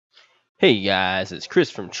Hey guys, it's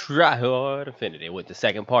Chris from Tryhard Infinity with the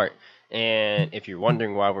second part. And if you're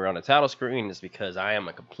wondering why we're on the title screen, it's because I am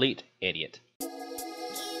a complete idiot.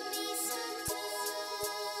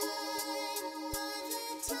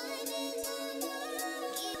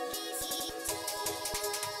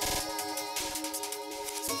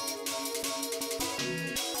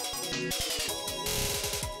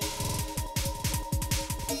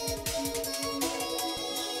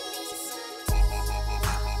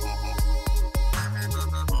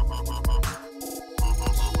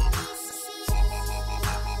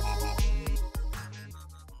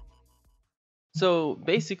 So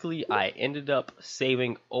basically, I ended up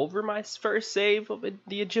saving over my first save of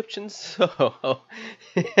the Egyptians. So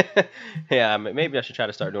yeah, maybe I should try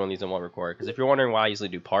to start doing these in one record. Because if you're wondering why I usually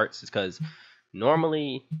do parts, it's because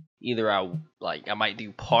normally either I might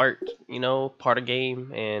do part a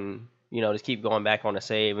game and just keep going back on a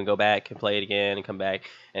save and go back and play it again and come back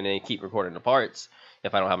and then keep recording the parts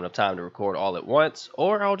if I don't have enough time to record all at once,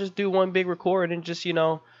 or I'll just do one big record and just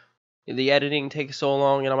the editing takes so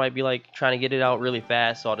long and I might be like trying to get it out really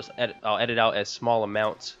fast, so I'll edit out as small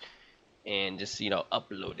amounts and just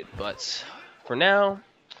upload it. But for now,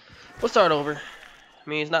 we'll start over. I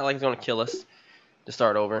mean, it's not like it's gonna kill us to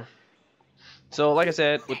start over. So like I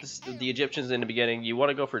said, with the Egyptians in the beginning, you want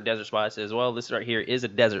to go for desert spots as well. This right here is a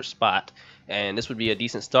desert spot, and this would be a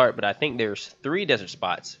decent start, but I think there's 3 desert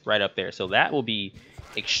spots right up there, so that will be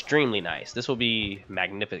extremely nice. This will be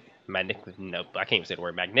magnificent. No, I can't even say the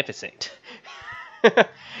word magnificent. Alright,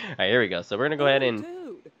 here we go. So we're gonna go ahead and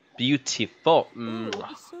beautiful.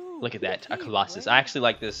 Look at that, a colossus. I actually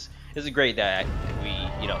like this. This is great that we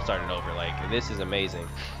started over. Like, this is amazing,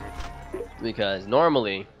 because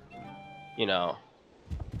normally I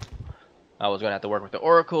was gonna have to work with the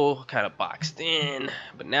Oracle, kind of boxed in,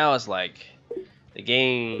 but now it's like the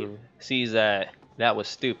game sees that was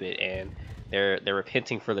stupid and they're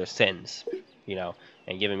repenting for their sins,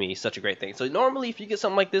 and giving me such a great thing. So normally, if you get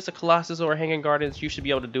something like this, a Colossus or a Hanging Gardens, you should be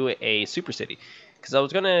able to do it a Super City. Because I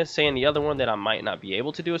was gonna say in the other one that I might not be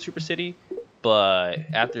able to do a Super City, but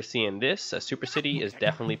after seeing this, a Super City is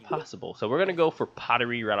definitely possible. So we're gonna go for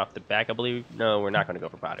pottery right off the back, I believe. No, we're not gonna go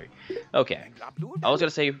for pottery. Okay, I was gonna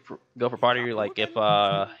say go for pottery, like if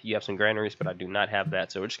you have some granaries, but I do not have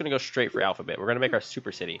that. So we're just gonna go straight for alphabet. We're gonna make our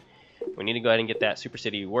Super City. We need to go ahead and get that Super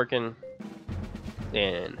City working,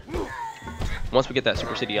 and once we get that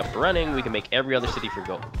Super City up and running, we can make every other city for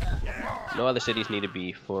gold. No other cities need to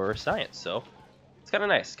be for science, so it's kind of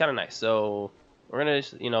nice. It's kind of nice. So we're gonna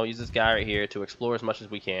just, use this guy right here to explore as much as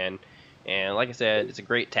we can. And like I said, it's a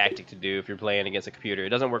great tactic to do if you're playing against a computer. It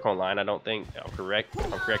doesn't work online, I don't think. I'm correct.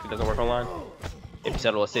 If I'm correct, it doesn't work online. If you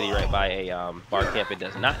settle a city right by a bar camp, it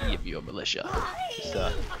does not give you a militia. Just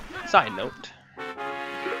a side note.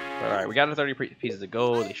 All right, we got our 30 pieces of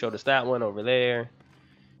gold. They showed us that one over there.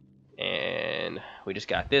 And we just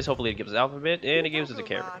got this. Hopefully it gives us alphabet, and it gives us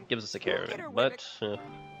a caravan. But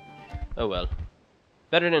oh well,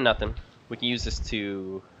 better than nothing. We can use this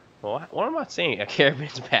to, well, what am I saying a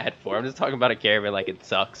caravan's bad for? I'm just talking about a caravan like it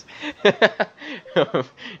sucks.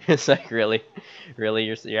 It's like, really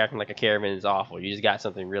you're acting like a caravan is awful. You just got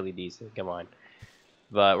something really decent. Come on.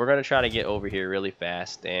 But we're gonna try to get over here really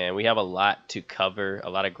fast, and we have a lot to cover, a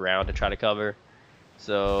lot of ground to try to cover.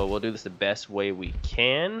 So we'll do this the best way we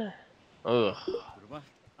can. Ugh.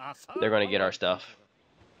 They're gonna get our stuff.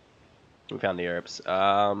 We found the herbs.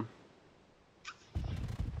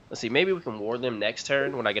 Let's see, maybe we can war them next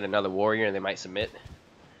turn when I get another warrior and they might submit.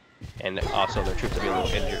 And also their troops will be a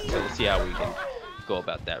little injured. So let's see how we can go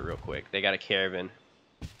about that real quick. They got a caravan.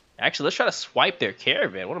 Actually, let's try to swipe their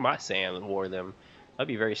caravan. What am I saying? War them. That'd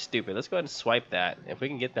be very stupid. Let's go ahead and swipe that. If we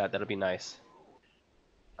can get that, that'll be nice.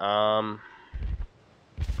 Got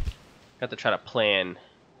to try to plan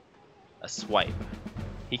a swipe.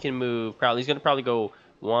 He can move, he's gonna probably go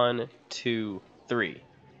 1, 2, 3,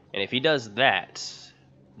 and if he does that,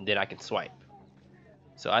 then I can swipe.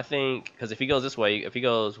 So I think, because if he goes this way, if he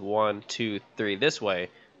goes 1, 2, 3 this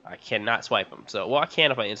way, I cannot swipe him. So, well, I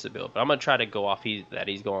can if I insta build, but I'm gonna try to go off that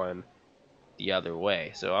he's going the other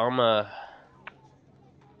way. So I'm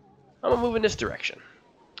gonna move in this direction.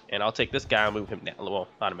 And I'll take this guy and move him down. Well,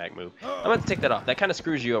 automatic move. I'm going to take that off. That kind of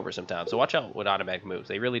screws you over sometimes. So watch out with automatic moves.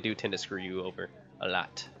 They really do tend to screw you over a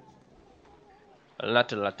lot. A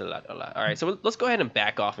lot. Alright, so let's go ahead and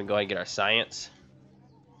back off and go ahead and get our science.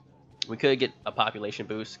 We could get a population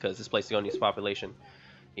boost because this place is going to need some population.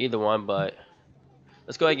 Either one, but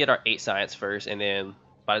let's go ahead and get our 8 science first. And then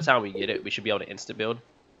by the time we get it, we should be able to insta build.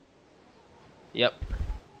 Yep.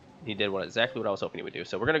 He did exactly what I was hoping he would do.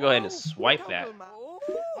 So we're going to go ahead and swipe that.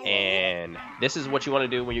 And this is what you want to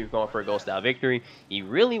do when you're going for a gold style victory. You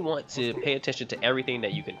really want to pay attention to everything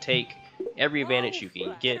that you can take, every advantage you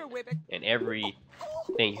can get, and everything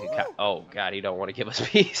you can oh god, he don't want to give us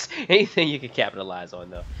peace. Anything you can capitalize on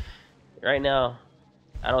though. Right now,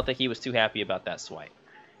 I don't think he was too happy about that swipe.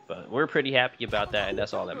 But we're pretty happy about that, and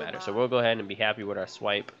that's all that matters. So we'll go ahead and be happy with our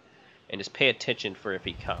swipe and just pay attention for if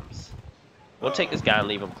he comes. We'll take this guy and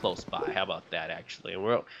leave him close by. How about that, actually?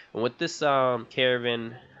 And with this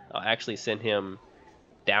caravan, I'll actually send him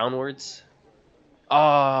downwards. Oh,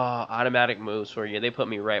 automatic moves for you. They put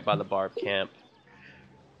me right by the barb camp.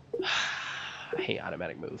 I hate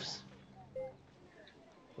automatic moves.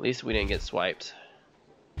 At least we didn't get swiped.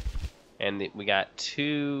 And we got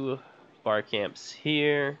 2 barb camps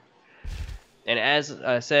here. And as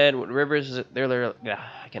I said, with rivers,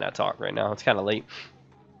 I cannot talk right now. It's kind of late.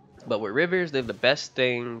 But with rivers, they're the best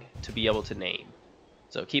thing to be able to name.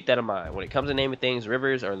 So keep that in mind. When it comes to naming things,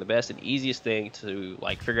 rivers are the best and easiest thing to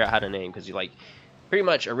like figure out how to name, because you like pretty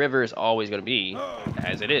much a river is always going to be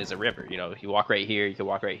as it is a river. You know, you walk right here, you can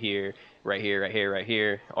walk right here, right here, right here, right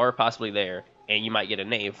here, or possibly there, and you might get a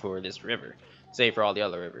name for this river. Say for all the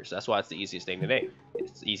other rivers. That's why it's the easiest thing to name.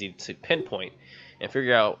 It's easy to pinpoint and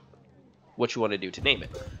figure out what you want to do to name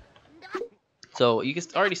it. So you can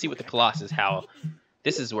already see with the Colossus how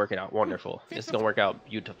this is working out wonderful. This is going to work out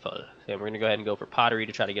beautiful. And we're going to go ahead and go for pottery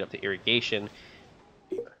to try to get up to irrigation.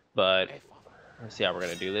 But let's see how we're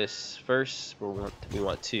going to do this. First, we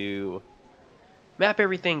want to map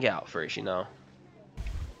everything out first, you know.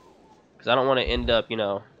 Because I don't want to end up, you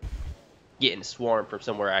know, getting swarmed from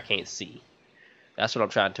somewhere I can't see. That's what I'm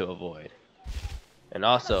trying to avoid. And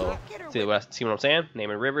also, see what I'm saying?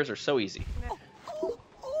 Naming rivers are so easy.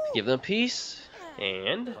 Give them peace,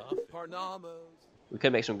 and we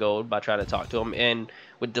could make some gold by trying to talk to them. And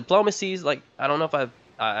with diplomacies, like, I don't know if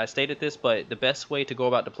I stated this, but the best way to go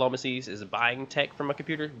about diplomacies is buying tech from a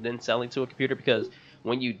computer, then selling to a computer, because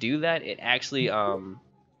when you do that, it actually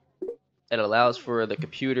it allows for the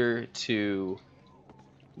computer to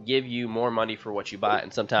give you more money for what you buy,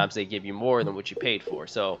 and sometimes they give you more than what you paid for.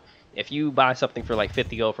 So if you buy something for like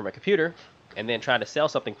 50 gold from a computer and then try to sell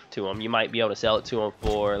something to them, you might be able to sell it to them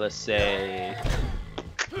for, let's say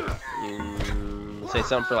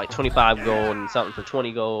something for like 25 gold and something for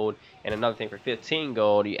 20 gold and another thing for 15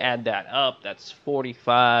 gold. You add that up, that's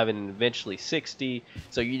 45 and eventually 60.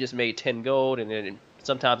 So you just made 10 gold, and then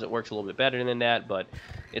sometimes it works a little bit better than that, but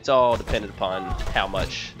it's all dependent upon how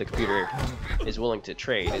much the computer is willing to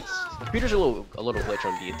trade. Computers are a little glitch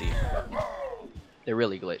on Deity. They're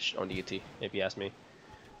really glitched on Deity, if you ask me.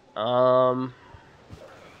 I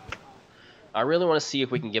really want to see if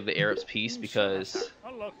we can give the Arabs peace, because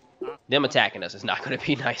them attacking us is not going to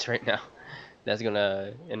be nice right now. That's going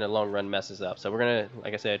to, in the long run, mess us up. So we're going to,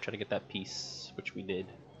 like I said, try to get that peace, which we did.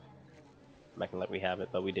 I'm not going to let we have it,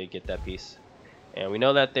 but we did get that peace. And we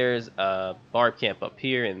know that there's a barb camp up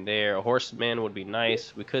here and there. A horseman would be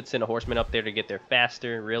nice. We could send a horseman up there to get there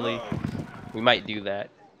faster, really. We might do that.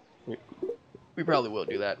 We probably will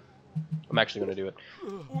do that. I'm actually going to do it.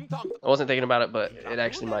 I wasn't thinking about it, but it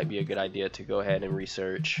actually might be a good idea to go ahead and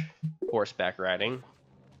research horseback riding.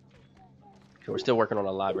 So we're still working on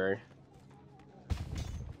a library.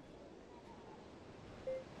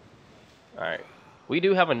 Alright. We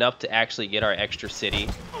do have enough to actually get our extra city.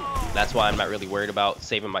 That's why I'm not really worried about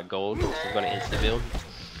saving my gold. I'm going to insta-build.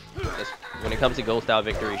 When it comes to gold style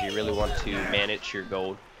victories, you really want to manage your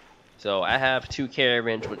gold. So I have 2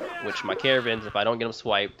 caravans, which my caravans, if I don't get them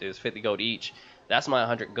swiped, is 50 gold each. That's my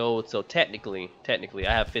 100 gold. So technically,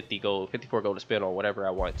 I have 50 gold, 54 gold to spend on whatever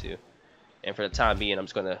I want to. And for the time being, I'm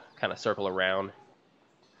just going to kind of circle around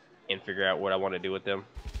and figure out what I want to do with them.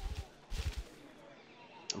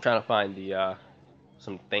 I'm trying to find the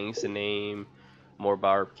some things to name, more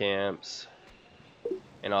barb camps,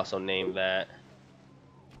 and also name that.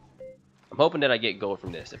 I'm hoping that I get gold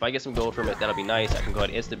from this. If I get some gold from it, that'll be nice. I can go ahead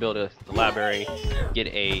and insta build the library, get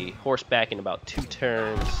a horseback in about 2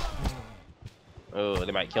 turns. Oh,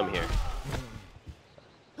 they might kill me here.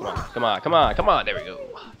 Come on, come on, come on, come on. There we go.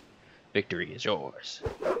 Victory is yours.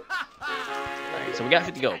 Alright, so we got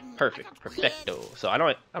 50 gold. Perfect. Perfecto. So I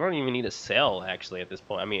don't even need to sell actually at this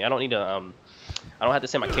point. I mean, I don't need to I don't have to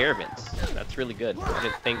send my caravans. That's really good. I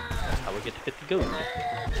didn't think I would get 50 gold.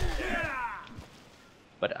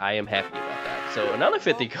 But I am happy about that. So another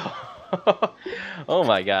 50 gold. Oh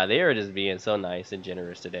my god, they are just being so nice and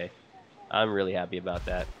generous today. I'm really happy about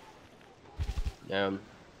that. We're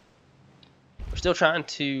still trying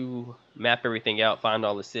to map everything out, find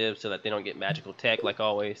all the civs so that they don't get magical tech like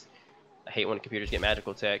always. I hate when computers get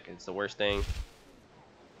magical tech. It's the worst thing.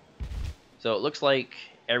 So it looks like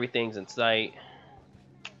everything's in sight.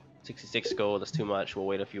 66 gold, that's too much. We'll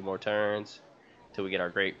wait a few more turns till we get our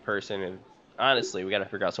great person. And honestly, we gotta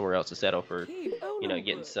figure out somewhere else to settle for, you know,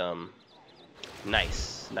 getting some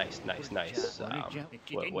nice. What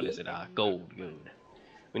is it? Gold.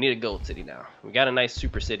 We need a gold city now. We got a nice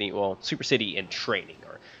super city. Well, super city in training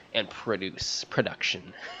and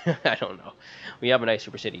production. I don't know. We have a nice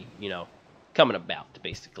super city, you know, coming about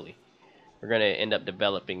basically. We're gonna end up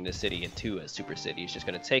developing the city into a super city. It's just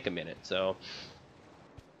gonna take a minute. So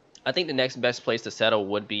I think the next best place to settle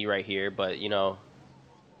would be right here, but you know,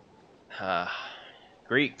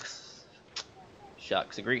 Greeks.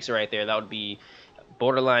 Shucks, the Greeks are right there. That would be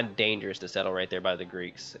borderline dangerous to settle right there by the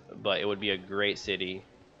Greeks, but it would be a great city.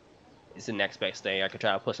 It's the next best thing. I could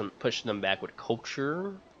try to push them back with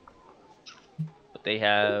culture, but they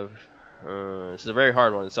have. This is a very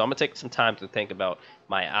hard one, so I'm gonna take some time to think about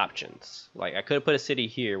my options. Like I could put a city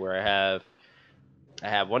here where I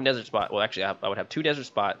have one desert spot. Well, actually, I would have 2 desert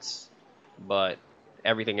spots, but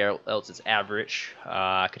everything else is average.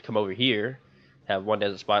 I could come over here, have 1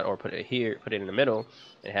 desert spot, or put it here, put it in the middle,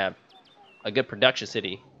 and have a good production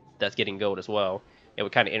city that's getting gold as well. It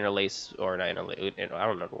would kind of interlace, or not interlace, I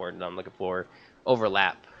don't know the word I'm looking for.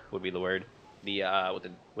 Overlap would be the word.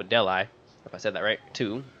 With Delhi, if I said that right,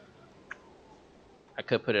 too. I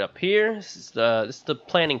could put it up here. This is the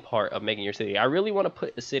planning part of making your city. I really want to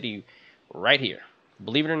put a city right here.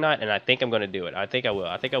 Believe it or not, and I think I'm going to do it. I think I will.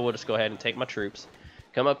 I think I will just go ahead and take my troops,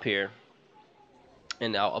 come up here,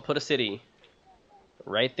 and I'll put a city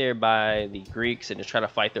right there by the Greeks and just try to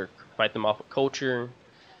fight them off with culture.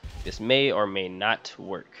 This may or may not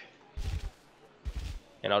work.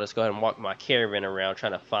 And I'll just go ahead and walk my caravan around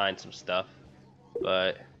trying to find some stuff.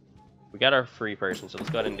 But we got our free person, so let's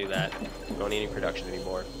go ahead and do that. We don't need any production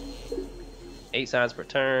anymore. 8 signs per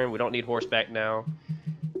turn. We don't need horseback now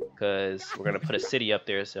because we're going to put a city up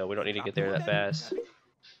there, so we don't need to get there that fast.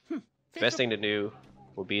 Best thing to do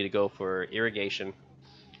will be to go for irrigation.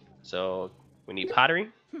 So we need pottery.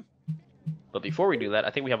 But before we do that, I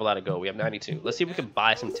think we have a lot of gold. We have 92. Let's see if we can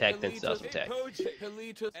buy some tech, then sell some tech.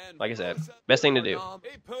 Like I said, best thing to do.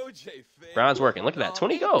 Brown's working. Look at that.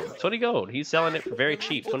 20 gold. 20 gold. He's selling it for very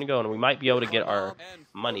cheap. 20 gold. And we might be able to get our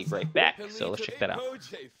money right back. So let's check that out.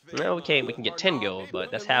 No, we can't. We can get 10 gold,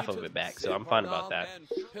 but that's half of it back. So I'm fine about that.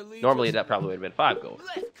 Normally, that probably would have been 5 gold.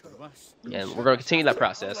 And we're going to continue that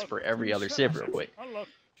process for every other civ real quick.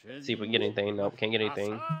 See if we can get anything. Nope, can't get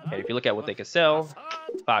anything. And if you look at what they can sell,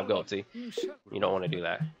 5 gold. See, you don't want to do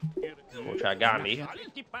that. We'll try Gandhi.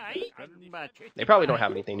 They probably don't have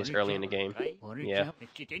anything this early in the game. Yeah.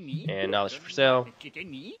 And knowledge for sale.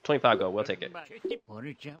 25 gold. We'll take it.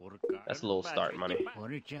 That's a little start money.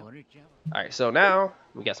 Alright, so now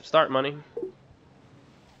we got some start money.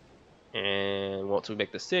 And once we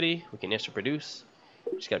make the city, we can instant produce.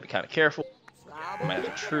 Just gotta be kind of careful. We might have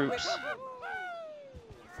the troops.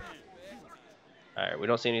 Alright, we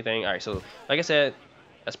don't see anything. Alright, so like I said,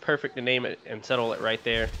 that's perfect to name it and settle it right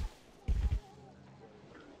there.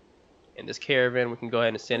 And this caravan, we can go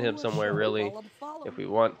ahead and send him somewhere really if we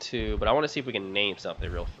want to. But I want to see if we can name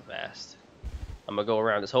something real fast. I'm going to go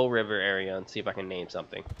around this whole river area and see if I can name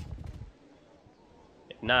something.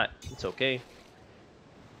 If not, it's okay.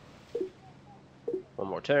 One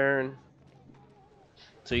more turn.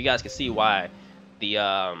 So you guys can see why the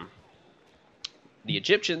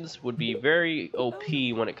Egyptians would be very OP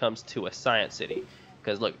when it comes to a science city.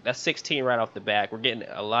 Because look, that's 16 right off the back. We're getting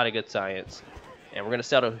a lot of good science. And we're going to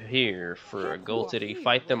settle here for a gold city.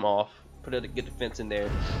 Fight them off. Put a good defense in there.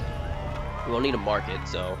 We won't need a market,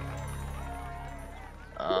 so...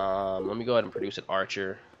 let me go ahead and produce an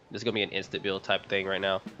archer. This is going to be an instant build type thing right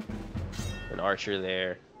now. An archer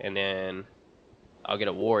there. And then I'll get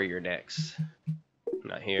a warrior next.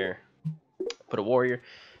 Not here. Put a warrior.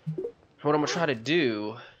 What I'm going to try to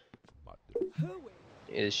do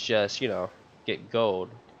is just, you know, get gold.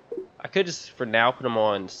 I could just, for now, put them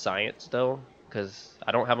on science, though, because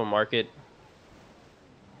I don't have a market.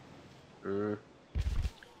 See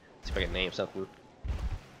if I can name something.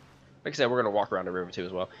 Like I said, we're going to walk around the river, too,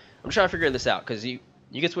 as well. I'm trying to figure this out, because you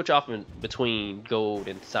can switch off in between gold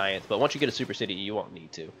and science, but once you get a super city, you won't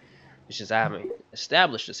need to. It's just I haven't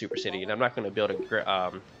established a super city, and I'm not going to build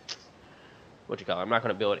a... I'm not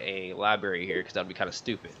going to build a library here because that would be kind of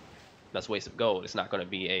stupid. That's a waste of gold. It's not going to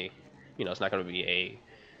be a, you know, it's not going to be a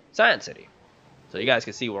science city. So you guys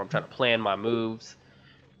can see where I'm trying to plan my moves,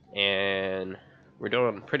 and we're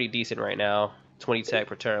doing pretty decent right now. 20 tech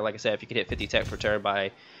per turn. Like I said, if you can hit 50 tech per turn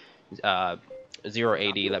by 0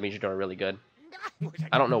 AD, that means you're doing really good.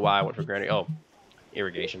 I don't know why I went for granted. Oh,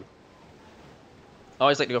 irrigation. I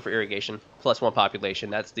always like to go for irrigation. +1 population.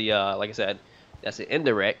 That's the like I said, that's the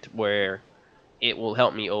indirect where it will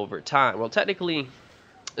help me over time. Well, technically,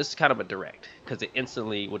 this is kind of a direct, because it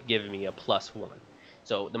instantly would give me a +1.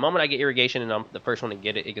 So the moment I get irrigation and I'm the first one to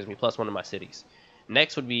get it, it gives me +1 in my cities.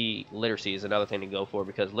 Next would be literacy is another thing to go for,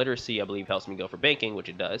 because literacy I believe helps me go for banking, which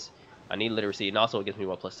it does. I need literacy, and also it gives me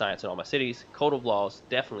 1+ science in all my cities. Code of laws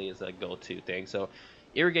definitely is a go-to thing. So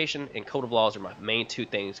irrigation and code of laws are my main two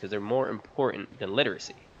things, because they're more important than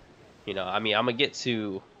literacy. You know, I mean, I'm gonna get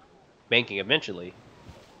to banking eventually,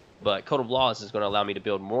 but code of laws is going to allow me to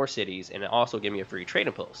build more cities, and it also give me a free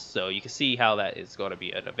trading post. So you can see how that is going to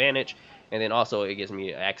be an advantage. And then also it gives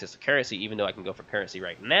me access to currency, even though I can go for currency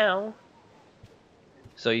right now.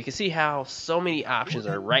 So you can see how so many options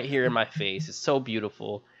are right here in my face. It's so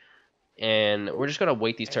beautiful. And we're just going to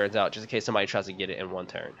wait these turns out just in case somebody tries to get it in one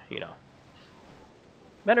turn, you know.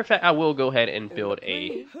 Matter of fact, I will go ahead and build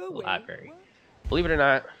a library. Believe it or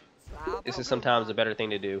not, this is sometimes a better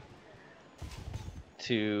thing to do,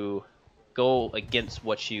 to go against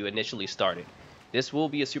what you initially started. This will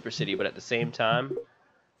be a super city, but at the same time,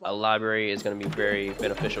 a library is going to be very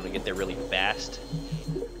beneficial to get there really fast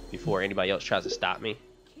before anybody else tries to stop me.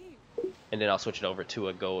 And then I'll switch it over to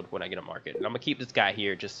a gold when I get a market. And I'm going to keep this guy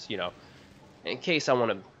here just, you know, in case I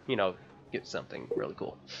want to, you know, get something really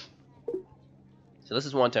cool. So this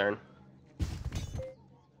is one turn.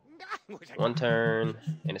 One turn,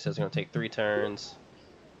 and it says it's going to take 3 turns.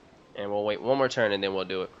 And we'll wait one more turn and then we'll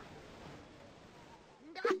do it.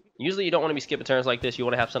 Usually you don't want to be skipping turns like this. You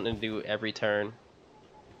want to have something to do every turn,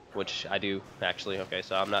 which I do actually. Okay,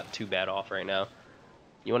 so I'm not too bad off right now.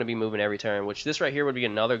 You want to be moving every turn, which this right here would be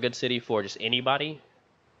another good city for just anybody.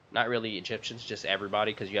 Not really Egyptians, just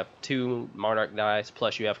everybody, because you have 2 monarch dice,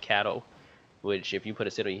 plus you have cattle, which if you put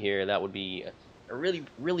a city here, that would be a really,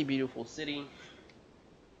 really beautiful city.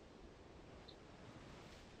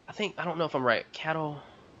 I don't know if I'm right. Cattle.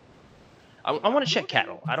 I want to check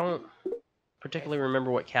cattle. I don't particularly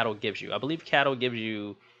remember what cattle gives you. I believe cattle gives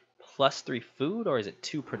you +3 food, or is it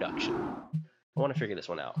 2 production? I want to figure this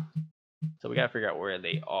one out. So we got to figure out where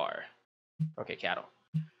they are. Okay, cattle.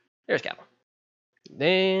 There's cattle.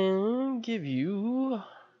 Then give you...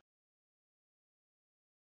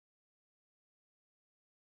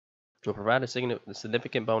 will provide a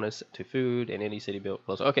significant bonus to food in any city built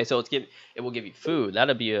close. Okay, so it will give you food.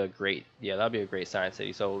 That'd be a great, that'd be a great science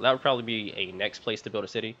city. So that would probably be a next place to build a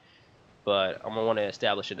city. But I'm gonna want to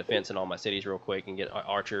establish a defense in all my cities real quick and get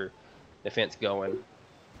archer defense going.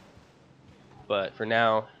 But for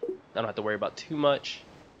now, I don't have to worry about too much.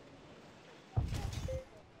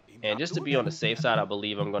 And just to be on the safe side, I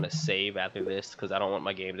believe I'm gonna save after this because I don't want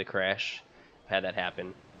my game to crash. I've had that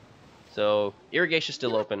happen. So irrigation's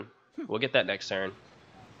still open. We'll get that next turn.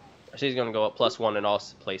 Our city's gonna go up +1 in all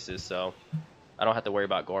places, so I don't have to worry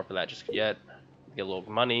about going for that just yet. Get a little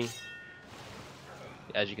money.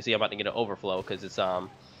 As you can see, I'm about to get an overflow because it's I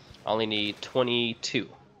only need 22,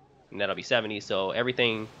 and that'll be 70. So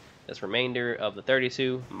everything that's remainder of the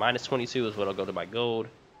 32 minus 22 is what'll go to my gold,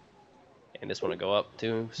 and this one will go up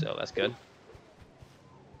too. So that's good.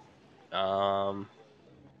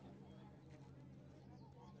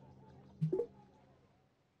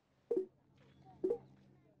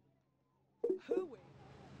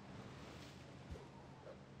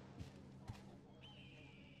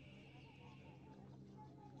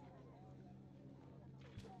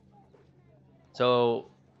 So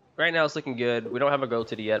right now it's looking good. We don't have a gold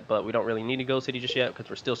city yet, but we don't really need a gold city just yet because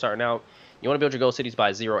we're still starting out. You want to build your gold cities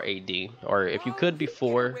by 0 AD, or if you could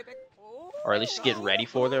before, or at least get ready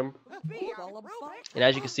for them. And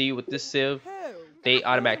as you can see with this civ, they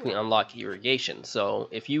automatically unlock irrigation. So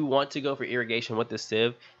if you want to go for irrigation with this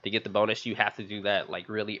civ to get the bonus, you have to do that like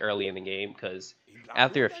really early in the game, because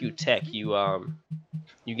after a few tech, you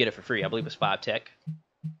get it for free. I believe it's 5 tech.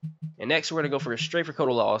 And next we're gonna go for straight for code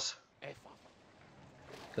of laws,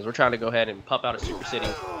 because we're trying to go ahead and pop out a super city.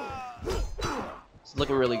 It's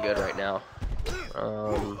looking really good right now.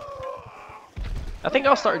 I think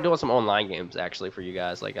I'll start doing some online games actually for you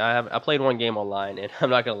guys. Like I played one game online, and I'm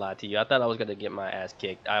not gonna lie to you, I thought I was gonna get my ass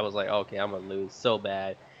kicked. I was like, okay, I'm gonna lose so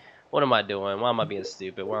bad. What am I doing? Why am I being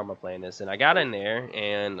stupid? Why am I playing this? And I got in there,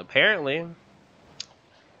 and apparently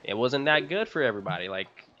it wasn't that good for everybody. Like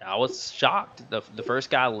I was shocked. The first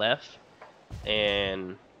guy left,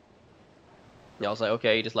 and I was like,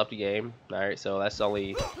 okay, he just left the game. All right, so that's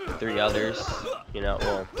only 3 others. You know,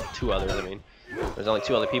 well, 2 others. I mean, there's only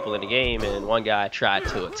 2 other people in the game, and one guy tried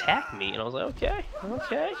to attack me, and I was like, okay.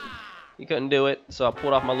 He couldn't do it, so I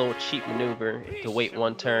pulled off my little cheap maneuver to wait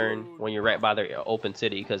 1 turn when you're right by the open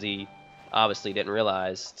city, because he obviously didn't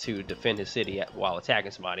realize to defend his city while attacking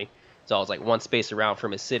somebody. So I was like 1 space around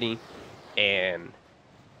from his city, and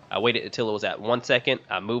I waited until it was at 1 second.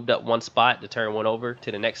 I moved up 1 spot to turn 1 over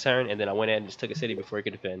to the next turn, and then I went in and just took a city before he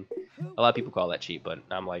could defend. A lot of people call that cheap, but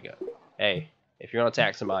I'm like, hey, if you're gonna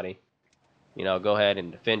attack somebody, you know, go ahead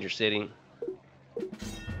and defend your city.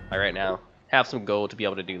 Like right now, have some gold to be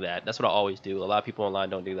able to do that. That's what I always do. A lot of people online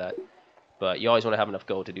don't do that, but you always want to have enough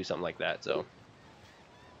gold to do something like that. So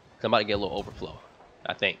I'm about to get a little overflow,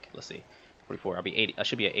 I think. Let's see, 44. I'll be 80. I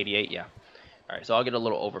should be at 88. Yeah. All right. So I'll get a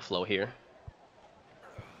little overflow here.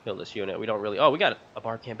 Build this unit. We don't really. Oh, we got a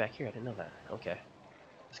bar camp back here. I didn't know that. Okay.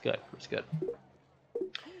 That's good. That's good.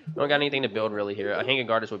 We don't got anything to build really here. A hanging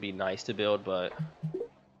gardeners would be nice to build, but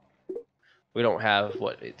we don't have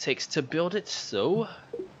what it takes to build it. So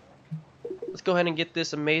let's go ahead and get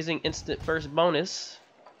this amazing instant first bonus.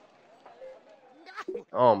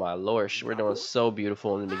 Oh my lord, we're doing so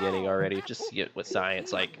beautiful in the beginning already. Just to get with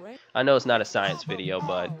science. Like, I know it's not a science video,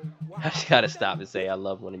 but I just gotta stop and say I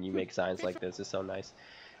love when you make science like this. It's so nice.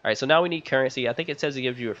 Alright, so now we need currency. I think it says it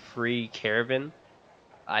gives you a free caravan.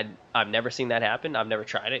 I've never seen that happen. I've never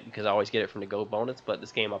tried it because I always get it from the gold bonus, but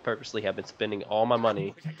this game I purposely have been spending all my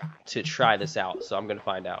money to try this out, so I'm gonna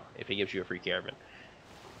find out if it gives you a free caravan.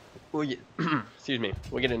 We'll get excuse me,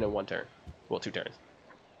 we'll get it in 1 turn. Well, 2 turns.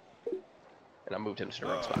 And I moved him to the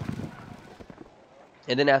wrong spot.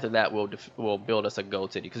 And then after that we'll build us a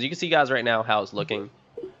gold city, because you can see guys right now how it's looking.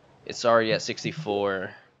 It's already at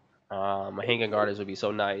 64. My hanging gardens would be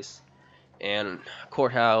so nice, and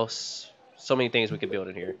courthouse. So many things we could build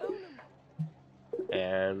in here.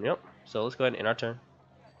 And yep, so let's go ahead and end our turn.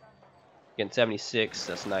 Getting 76,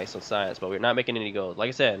 that's nice on science, but we're not making any gold. Like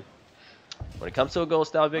I said, when it comes to a gold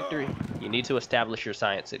style victory, you need to establish your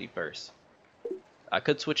science city first. I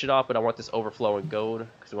could switch it off, but I want this overflow in gold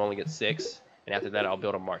because we only get 6, and after that I'll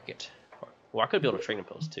build a market. Well, I could build a trading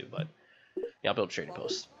post too, but yeah, I'll build a trading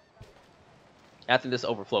post. After this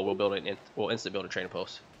overflow, we'll instant build a trading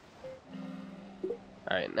post.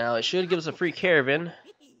 Alright, now it should give us a free caravan.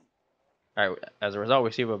 Alright, as a result, we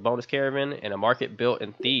receive a bonus caravan and a market built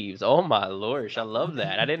in thieves. Oh my lord, I love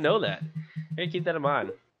that. I didn't know that. Hey, keep that in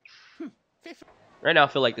mind. Right now, I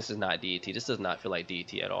feel like this is not Deity. This does not feel like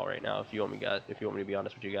Deity at all right now. If you want me to be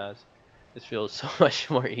honest with you guys, this feels so much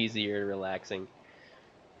more easier and relaxing.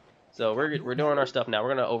 So we're doing our stuff now.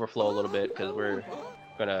 We're gonna overflow a little bit because we're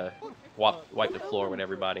gonna wipe the floor with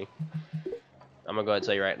everybody. I'm gonna go ahead and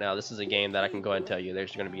tell you right now, this is a game that I can go ahead and tell you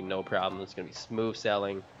there's gonna be no problem. It's gonna be smooth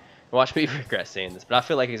selling. Watch me regret saying this, but I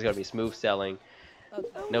feel like it's gonna be smooth selling,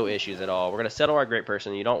 no issues at all. We're gonna settle our great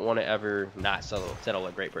person. You don't want to ever not settle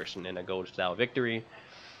a great person in a gold style victory.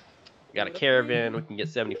 We got a caravan. We can get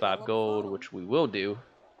 75 gold, which we will do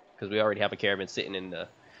because we already have a caravan sitting in the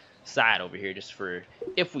side over here just for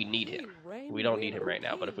if we need him. We don't need him right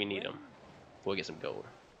now, but if we need him, we'll get some gold.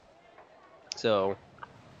 So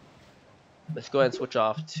let's go ahead and switch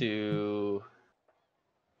off to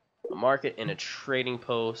a market and a trading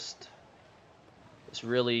post. Let's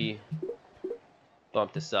really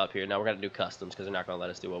bump this up here. Now we're going to do customs because they're not going to let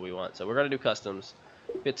us do what we want. So we're going to do customs.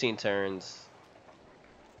 15 turns.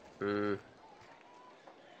 We're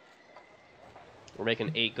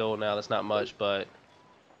making 8 gold now. That's not much, but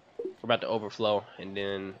we're about to overflow and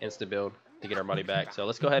then insta build to get our money back. So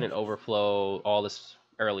let's go ahead and overflow all this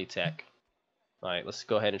early tech. Alright, let's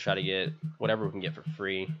go ahead and try to get whatever we can get for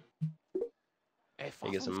free.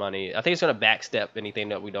 And get some money. I think it's going to backstep anything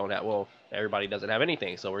that we don't have. Well, everybody doesn't have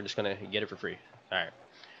anything, so we're just going to get it for free. Alright.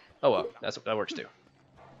 Oh well, that works too.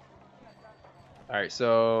 Alright,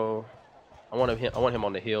 so I want him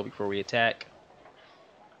on the hill before we attack.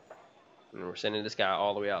 And we're sending this guy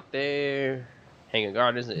all the way out there. Hanging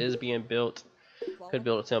Gardens is being built. Could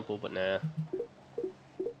build a temple, but nah.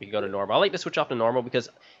 We can go to normal. I like to switch off to normal because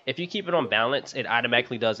if you keep it on balance, it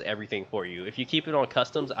automatically does everything for you. If you keep it on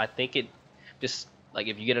customs, I think it just, like,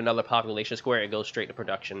 if you get another population square, it goes straight to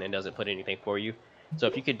production and doesn't put anything for you. So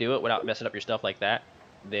if you could do it without messing up your stuff like that,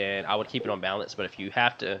 then I would keep it on balance. But if you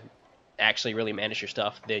have to actually really manage your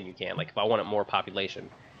stuff, then you can. Like, if I wanted more population,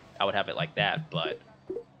 I would have it like that. But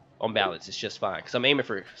on balance, it's just fine because I'm aiming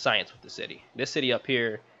for science with the city. This city up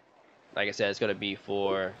here, like I said, it's going to be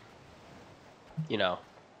for, you know,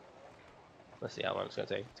 let's see how long it's going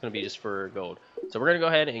to take. It's going to be just for gold. So we're going to go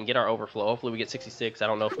ahead and get our overflow. Hopefully we get 66. I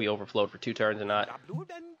don't know if we overflowed for 2 turns or not.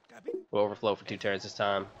 We'll overflow for 2 turns this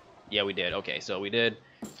time. Yeah, we did. Okay, so we did.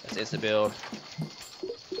 That's instant build.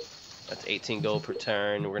 That's 18 gold per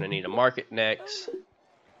turn. We're going to need a market next.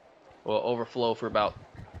 We'll overflow for about,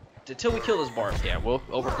 until we kill this bar camp. We'll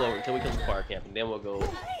overflow until we kill this bar camp, and then we'll go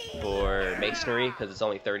for masonry because it's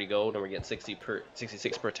only 30 gold and we're getting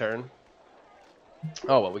 66 per turn.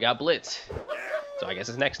 Oh, well, we got blitz. So I guess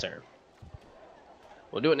it's next turn.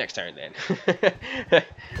 We'll do it next turn then.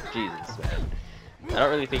 Jesus, man. I don't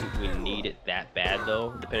really think we need it that bad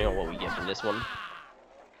though, depending on what we get from this one.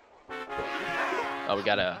 Oh, we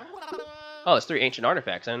got a... Oh, it's 3 ancient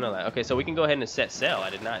artifacts. I didn't know that. Okay, so we can go ahead and set sail. I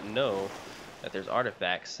did not know that there's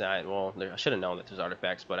artifacts. Well, I should have known that there's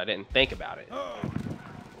artifacts, but I didn't think about it.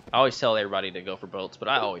 I always tell everybody to go for boats, but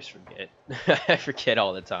I always forget. I forget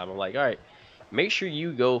all the time. I'm like, all right, make sure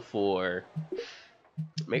you go for,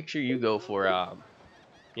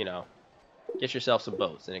 you know, get yourself some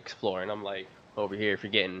boats and explore. And I'm like, over here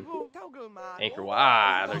forgetting anchor.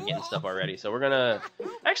 Wow, they're getting stuff already. So we're gonna,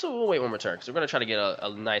 actually we'll wait one more turn because we're gonna try to get a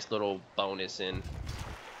nice little bonus and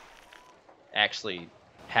actually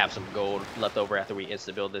have some gold left over after we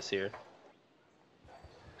insta build this here.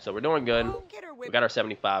 So we're doing good. We got our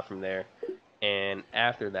 75 from there, and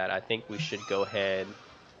after that I think we should go ahead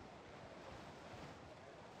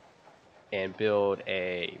and build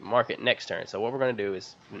a market next turn. So what we're going to do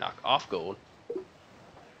is knock off gold,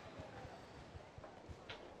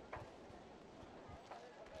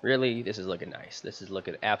 really. This is looking nice. This is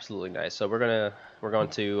looking absolutely nice. So we're going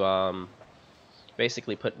to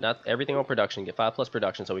basically put everything on production, get 5+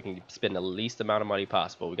 production, so we can spend the least amount of money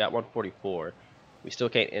possible. We got 144. We still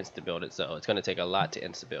can't insta build it, so it's going to take a lot to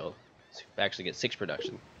insta build to actually get 6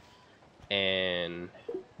 production. And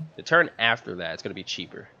the turn after that, it's going to be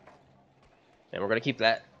cheaper. And we're going to keep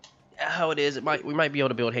that how it is. We might be able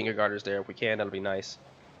to build hanger garters there. If we can, that'll be nice.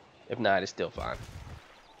 If not, it's still fine.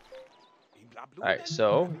 Alright,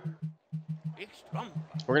 so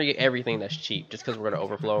we're going to get everything that's cheap just because we're going to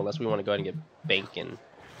overflow, unless we want to go ahead and get banking.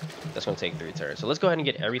 That's going to take 3 turns. So let's go ahead and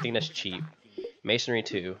get everything that's cheap. Masonry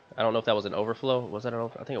 2. I don't know if that was an overflow. Was that an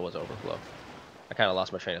overflow? I think it was overflow. I kind of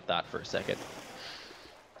lost my train of thought for a second.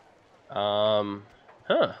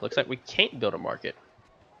 Looks like we can't build a market.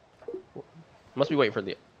 Must be waiting for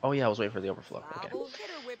the... Oh yeah, I was waiting for the overflow. Okay.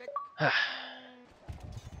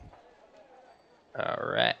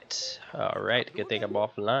 Alright. Good thing I'm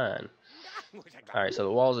offline. Alright, so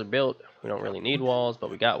the walls are built. We don't really need walls, but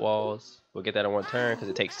we got walls. We'll get that in one turn because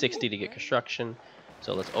it takes 60 to get construction.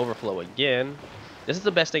 So let's overflow again. This is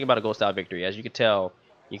the best thing about a gold style victory. As you can tell,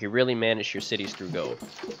 you can really manage your cities through gold.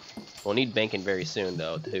 We'll need banking very soon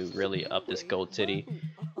though to really up this gold city.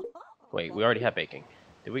 Wait, we already have banking.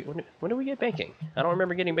 Did we? When did we get banking? I don't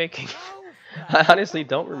remember getting banking. I honestly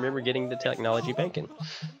don't remember getting the technology banking.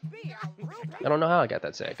 I don't know how I got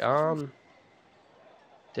that sick.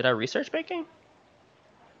 Did I research banking?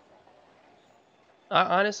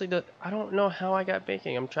 I honestly don't know how I got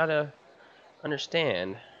banking. I'm trying to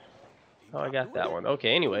understand how I got that one.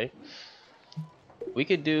 Okay, anyway, we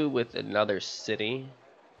could do with another city,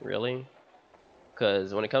 really,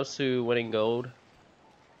 because when it comes to winning gold,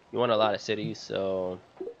 you want a lot of cities. So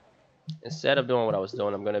instead of doing what I was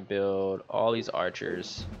doing, I'm gonna build all these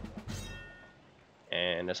archers,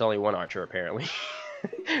 and there's only one archer apparently.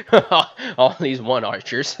 All these one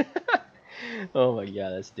archers. Oh my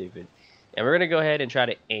god, that's stupid. And we're gonna go ahead and try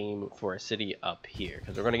to aim for a city up here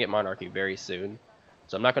because we're gonna get monarchy very soon.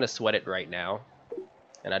 So I'm not gonna sweat it right now.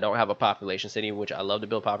 And I don't have a population city, which I love to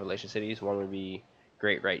build population cities. One would be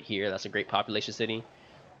great right here. That's a great population city.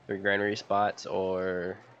 3 granary spots,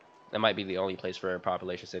 or that might be the only place for a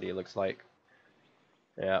population city, it looks like.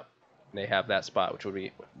 Yeah, they have that spot, which would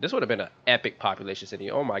be, this would have been an epic population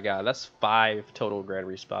city. Oh my god, that's 5 total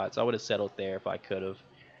granary spots. I would have settled there if I could have,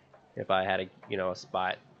 if I had a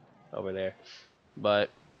spot over there. But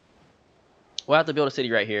we'll have to build a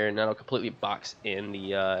city right here, and that'll completely box in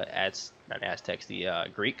the not Aztecs, the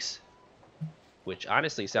Greeks, which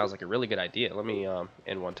honestly sounds like a really good idea. Let me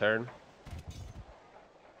end one turn,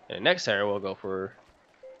 and the next turn we'll go for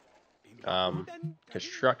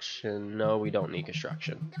construction. No, we don't need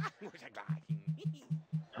construction.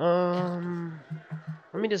 Let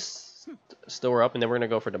me just store up, and then we're gonna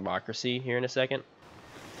go for democracy here in a second.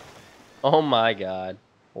 Oh my god.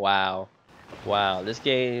 Wow, this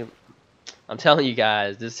game, I'm telling you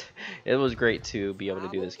guys, it was great to be able to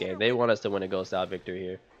do this game. They want us to win a gold style victory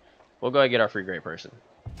here. We'll go ahead and get our free great person.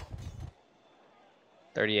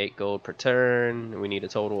 38 gold per turn. We need a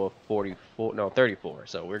total of 34,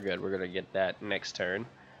 so we're good. We're gonna get that next turn.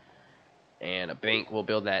 And a bank, we'll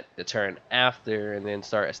build that the turn after, and then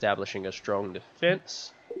start establishing a strong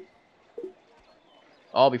defense.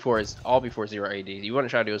 All before 0 AD. You want to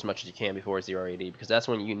try to do as much as you can before 0 AD, because that's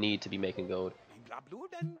when you need to be making gold.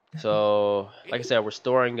 So, like I said, we're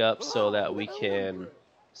storing up so that we can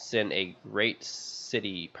send a great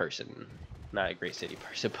city person. Not a great city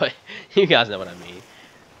person, but you guys know what I mean.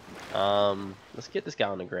 Let's get this guy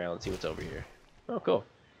on the ground and see what's over here. Oh, cool.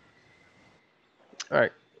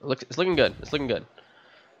 Alright, it's looking good. It's looking good.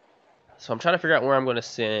 So I'm trying to figure out where I'm going to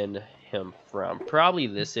send him from. Probably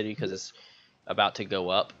this city because it's about to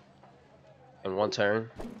go up in one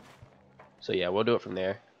turn. So yeah, we'll do it from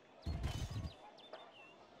there.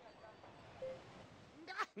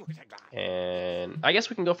 And I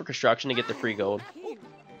guess we can go for construction to get the free gold.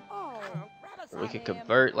 We could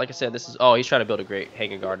convert. Like I said, this is... Oh, he's trying to build a great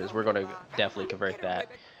hanging gardens. We're going to definitely convert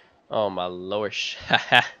that. Oh, my lower...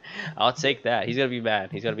 I'll take that. He's going to be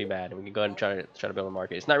mad. He's going to be mad. And we can go ahead and try to build a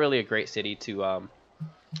market. It's not really a great city to,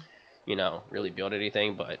 you know, really build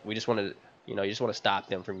anything. But we just want to, you know, you just want to stop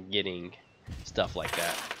them from getting stuff like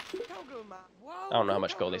that. I don't know how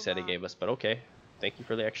much gold they said they gave us, but okay. Thank you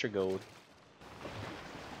for the extra gold.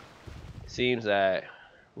 Seems that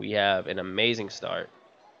we have an amazing start.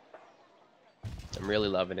 I'm really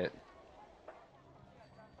loving it.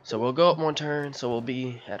 So we'll go up one turn, so we'll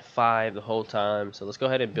be at 5 the whole time. So let's go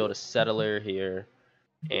ahead and build a settler here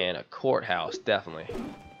and a courthouse, definitely.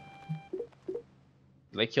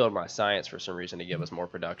 They killed my science for some reason to give us more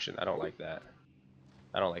production. I don't like that.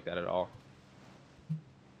 I don't like that at all.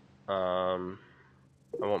 I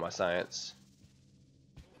want my science.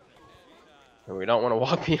 And we don't want to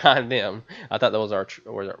walk behind them. I thought those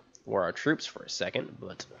were our troops for a second,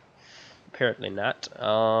 but apparently not.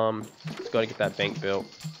 Let's go and get that bank built.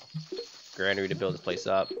 Granary to build this place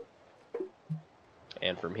up.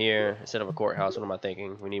 And from here, instead of a courthouse, what am I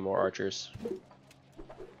thinking? We need more archers.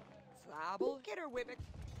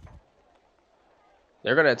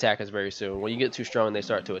 They're going to attack us very soon. When you get too strong, they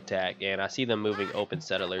start to attack. And I see them moving open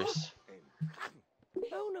settlers.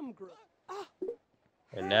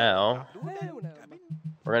 And now,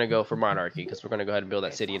 we're going to go for monarchy, because we're going to go ahead and build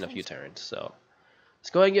that city in a few turns. So, let's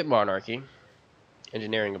go ahead and get monarchy.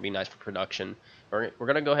 Engineering will be nice for production. We're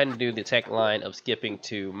going to go ahead and do the tech line of skipping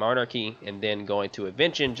to monarchy and then going to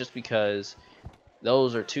invention, just because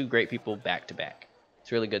those are two great people back to back.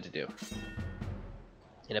 It's really good to do.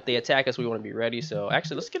 And if they attack us, we want to be ready. So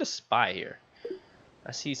actually, let's get a spy here.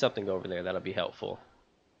 I see something over there that'll be helpful.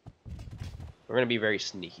 We're going to be very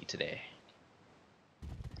sneaky today.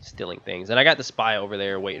 Stealing things. And I got the spy over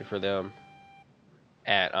there waiting for them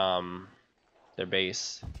at their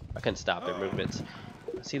base. I couldn't stop their movements.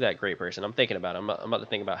 I see that great person. I'm thinking about it. I'm about to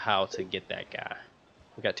think about how to get that guy.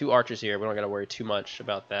 We got 2 archers here. We don't got to worry too much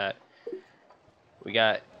about that. We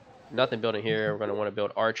got nothing building here. We're going to want to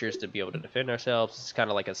build archers to be able to defend ourselves. It's kind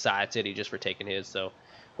of like a side city just for taking his, so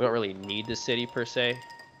we don't really need the city per se.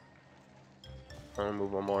 I'm going to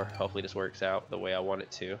move one more. Hopefully this works out the way I want it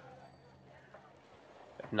to.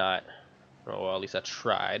 If not, oh, well, at least I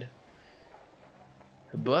tried.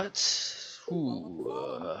 But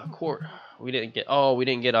court. We didn't get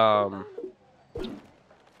iron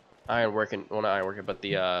working. Well, not iron working, but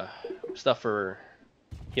the stuff for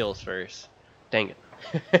heals first. Dang it.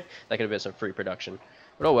 That could have been some free production.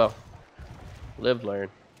 But oh well. Live, learn.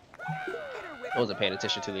 I wasn't paying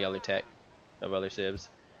attention to the other tech of other civs.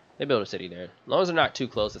 They built a city there. As long as they're not too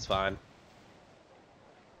close, it's fine.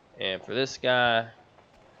 And for this guy,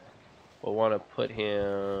 we'll want to put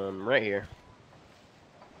him right here.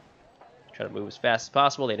 Try to move as fast as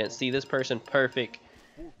possible. They didn't see this person. Perfect.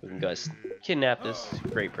 We can go kidnap this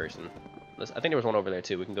great person. I think there was one over there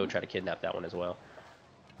too. We can go try to kidnap that one as well.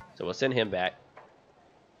 So we'll send him back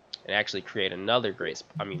and actually create another great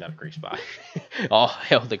I mean, not a great spy. Oh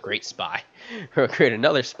hell, the great spy. We'll create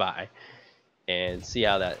another spy and see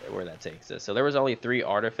how where that takes us. So there was only 3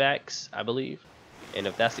 artifacts, I believe. And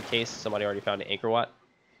if that's the case, somebody already found an anchor watt.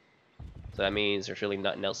 So that means there's really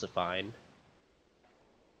nothing else to find.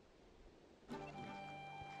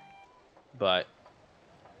 But,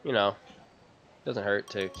 you know, doesn't hurt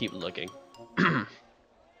to keep looking.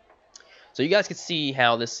 So you guys can see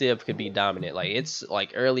how this civ could be dominant. Like, it's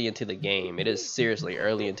like early into the game. It is seriously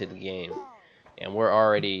early into the game. And we're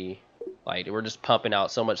already, like, we're just pumping out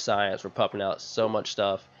so much science. We're pumping out so much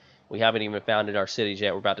stuff. We haven't even founded our cities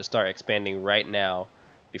yet. We're about to start expanding right now.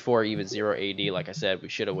 Before even 0 AD, like I said, we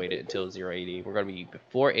should have waited until 0 AD. We're going to be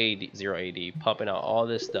before 0 AD, pumping out all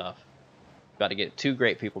this stuff. About to get 2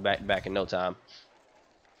 great people back in no time.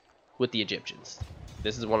 With the Egyptians.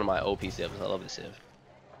 This is one of my OP civs. I love the civ.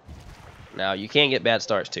 Now, you can get bad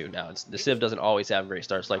starts too. Now, the civ doesn't always have great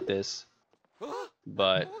starts like this.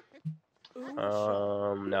 But,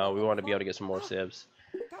 no, we want to be able to get some more civs.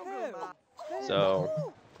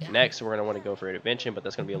 So, next, we're going to want to go for intervention, but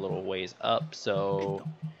that's going to be a little ways up. So,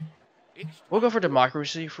 we'll go for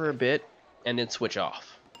democracy for a bit, and then switch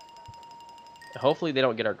off. Hopefully, they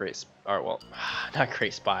don't get well, not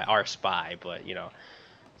great spy, our spy, but, you know.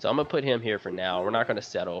 So, I'm going to put him here for now. We're not going to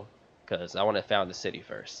settle, because I want to found the city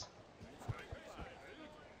first.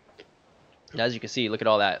 As you can see, look at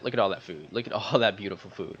all that food. Look at all that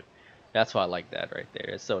beautiful food. That's why I like that right there.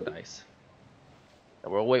 It's so nice.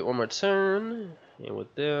 And we'll wait one more turn. And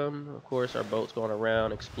with them, of course, our boat's going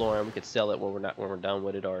around exploring. We could sell it when we're done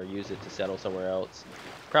with it, or use it to settle somewhere else.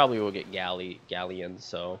 Probably we'll get galleons,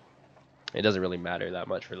 so it doesn't really matter that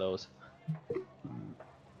much for those.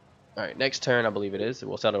 All right, next turn, I believe it is.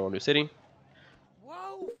 We'll settle a new city.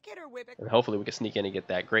 And hopefully we can sneak in and get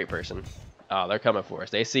that great person. Oh, they're coming for us.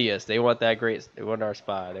 They see us. They want that great. They want our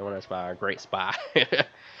spy. They want our spy. Our great spy.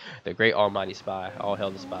 The great almighty spy. All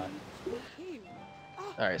hail the spy.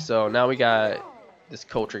 All right, so now we got this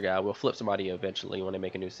culture guy. We'll flip somebody eventually when they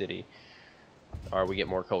make a new city, or we get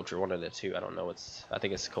more culture. One of the two. I don't know. I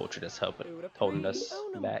think it's culture that's holding us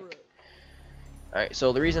back. All right,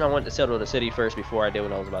 so the reason I wanted to settle the city first before I did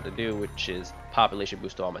what I was about to do, which is population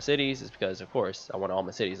boost to all my cities, is because, of course, I want all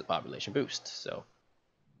my cities to population boost. So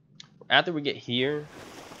after we get here,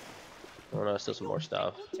 oh no, still some more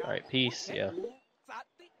stuff. All right, peace. Yeah,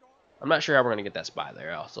 I'm not sure how we're gonna get that spy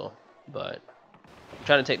there, also, but I'm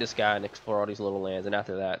trying to take this guy and explore all these little lands, and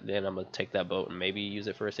after that, then I'm gonna take that boat and maybe use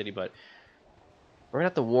it for a city. But we're gonna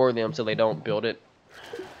have to war them so they don't build it.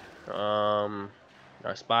 Our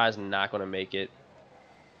spy's not gonna make it.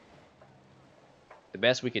 The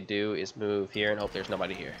best we could do is move here and hope there's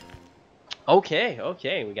nobody here. Okay,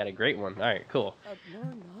 okay, we got a great one. All right, cool.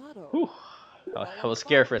 Whew. I was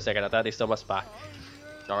scared for a second. I thought they stole my spy.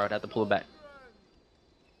 All right, I have to pull it back.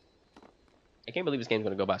 I can't believe this game's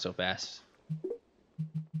gonna go by so fast.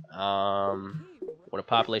 What a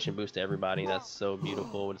population boost to everybody. That's so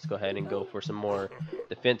beautiful. Let's go ahead and go for some more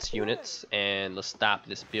defense units, and let's stop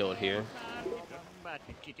this build here.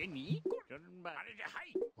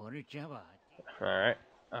 Alright.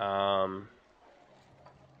 I'm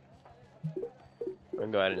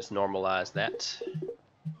gonna go ahead and just normalize that.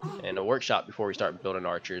 And a workshop before we start building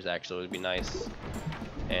archers actually would be nice.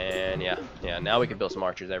 And yeah, now we can build some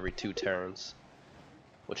archers every 2 turns,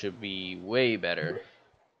 which would be way better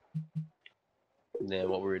than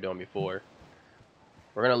what we were doing before.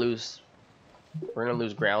 We're gonna lose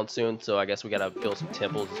ground soon, so I guess we gotta build some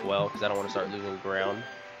temples as well, because I don't want to start losing ground.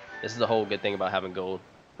 This is the whole good thing about having gold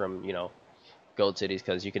from, you know, gold cities,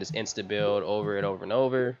 because you can just insta build over and over and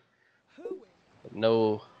over,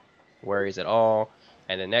 no worries at all.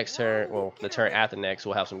 And the next turn, well, the turn after next,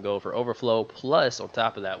 we'll have some gold for overflow, plus on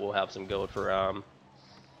top of that we'll have some gold for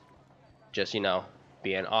just, you know,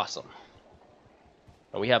 being awesome.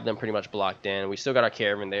 And we have them pretty much blocked in. We still got our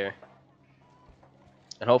caravan there,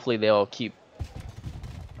 and hopefully they'll keep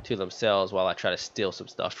to themselves while I try to steal some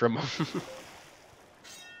stuff from them.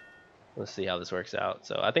 Let's see how this works out.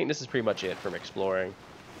 So I think this is pretty much it from exploring.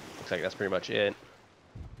 Looks like that's pretty much it.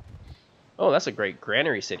 Oh, that's a great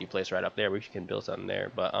granary city place right up there. We can build something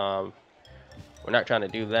there, but we're not trying to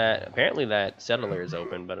do that. Apparently that settler is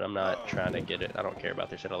open, but I'm not trying to get it. I don't care about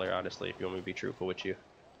their settler, honestly, if you want me to be truthful with you.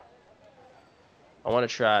 I want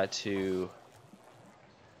to try to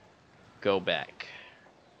go back.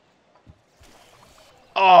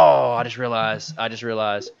 Oh, I just realized.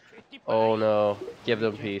 Oh no, give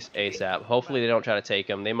them peace ASAP. Hopefully they don't try to take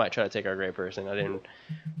him. They might try to take our great person. I didn't.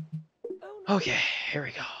 Okay, here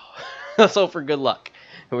we go. Let's hope for good luck.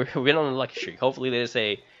 We've been on a lucky streak. Hopefully they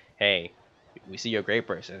say, hey, we see your great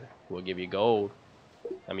person, we'll give you gold.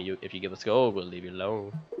 I mean, if you give us gold, we'll leave you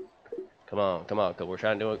alone. Come on, cause we're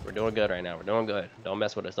trying to do it. We're doing good right now. We're doing good. Don't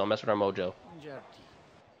mess with us. Don't mess with our mojo.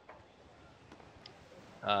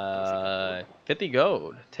 50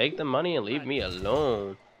 gold. Take the money and leave me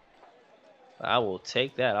alone. I will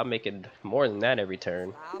take that. I'm making more than that every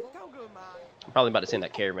turn. I'm probably about to send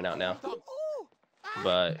that caravan out now.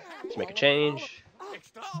 But let's make a change.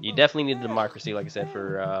 You definitely need democracy, like I said,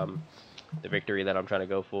 for the victory that I'm trying to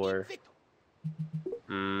go for.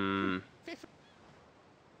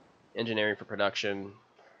 Engineering for production.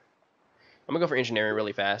 I'm gonna go for engineering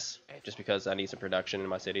really fast, just because I need some production in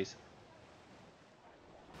my cities.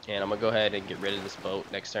 And I'm gonna go ahead and get rid of this boat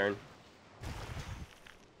next turn.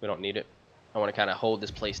 We don't need it. I want to kind of hold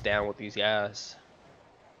this place down with these guys.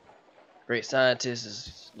 Great scientist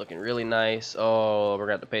is looking really nice. Oh, we're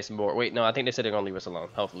gonna have to pay some more. Wait, no, I think they said they're gonna leave us alone.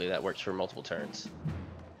 Hopefully that works for multiple turns.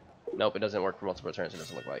 Nope, it doesn't work for multiple turns. It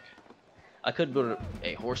doesn't look like. I could build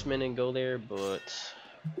a horseman and go there, but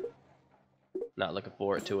not looking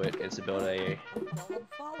forward to it. It's to build a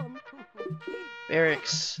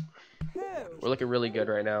barracks. We're looking really good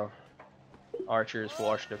right now. Archers, full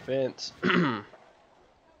archer defense.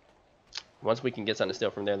 Once we can get something to steal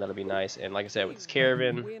from there, that'll be nice. And like I said, with this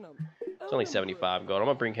caravan, it's only 75 gold. I'm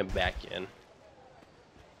gonna bring him back in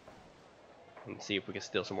and see if we can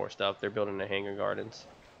steal some more stuff. They're building the hangar gardens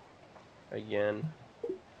again.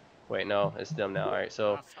 Wait, no, it's them now. All right,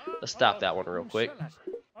 so let's stop that one real quick.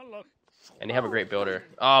 And they have a great builder.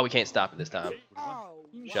 Oh, we can't stop it this time.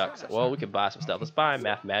 Shucks. Well, we could buy some stuff. Let's buy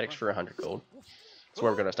mathematics for 100 gold. That's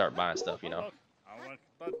where we're gonna start buying stuff, you know.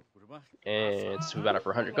 And since we bought it for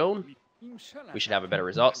 100 gold, we should have a better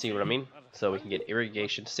result. See what I mean? So we can get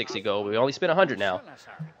irrigation 60 gold. We only spent 100 now.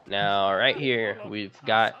 Now right here we've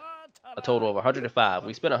got a total of 105.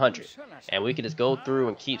 We spent 100, and we can just go through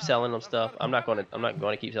and keep selling them stuff. I'm not going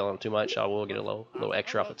to keep selling them too much. I will get a little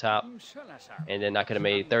extra off the top, and then I could have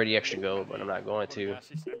made 30 extra gold, but I'm not going to.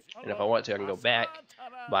 And if I want to, I can go back,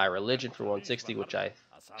 buy religion for 160, which I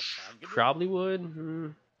probably would.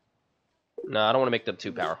 No, I don't want to make them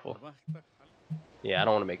too powerful. Yeah, I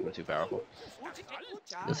don't want to make them too powerful.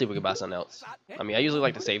 Let's see if we can buy something else. I mean, I usually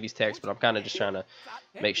like to save these techs, but I'm kind of just trying to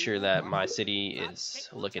make sure that my city is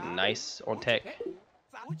looking nice on tech.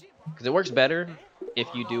 Because it works better if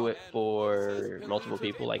you do it for multiple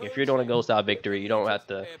people. Like, if you're doing a gold style victory, you don't have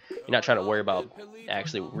to, you're not trying to worry about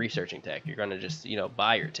actually researching tech. You're going to just, you know,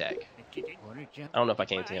 buy your tech. I don't know if I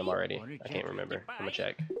came to him already. I can't remember. I'm going to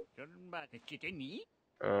check.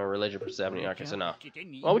 Religion for 70. Okay, so no.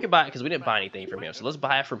 Well, we can buy it because we didn't buy anything from him. So let's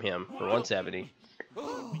buy it from him for 170,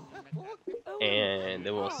 and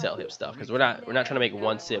then we'll sell him stuff because we're not trying to make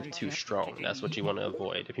one civ too strong. That's what you want to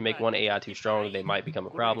avoid. If you make one AI too strong, they might become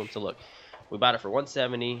a problem. So look, we bought it for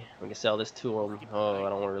 170. We can sell this to him. Oh, I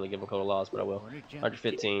don't want to really give him code of laws, but I will.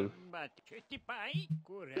 115.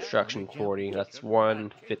 Construction 40. That's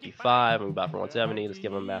 155. And we bought for 170. Let's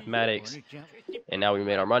give him mathematics. And now we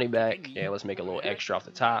made our money back. And let's make a little extra off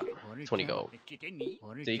the top. 20 gold.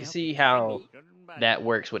 So you can see how that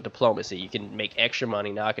works with diplomacy. You can make extra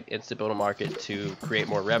money. Now I can instant build a market to create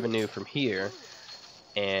more revenue from here.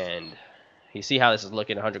 And you see how this is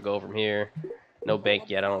looking. 100 gold from here. No bank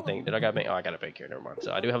yet, I don't think. Did I got a bank? Oh, I got a bank here. Never mind.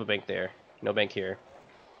 So I do have a bank there. No bank here.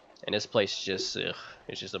 And this place just,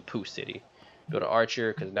 it's just a poo city. Go to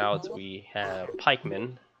Archer, because now we have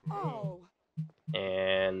pikemen.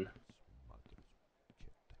 And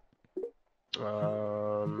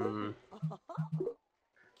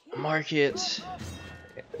market.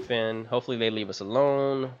 Finn. Hopefully they leave us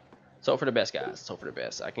alone. Let's hope for the best, guys. Let's hope for the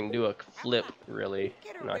best. I can do a flip, really.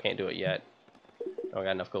 No, I can't do it yet. I don't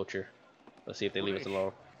got enough culture. Let's see if they leave us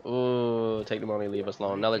alone. Ooh, take the money, leave us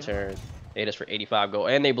alone. Another turn. They hit us for 85 gold,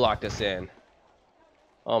 and they blocked us in.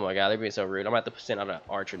 Oh my god, they're being so rude. I'm gonna have to send out an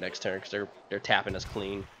archer next turn because they're tapping us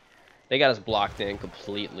clean. They got us blocked in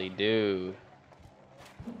completely, dude.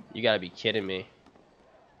 You gotta be kidding me.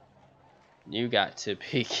 You got to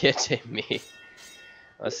be kidding me.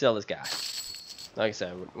 Let's sell this guy. Like I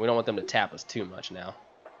said, we don't want them to tap us too much now.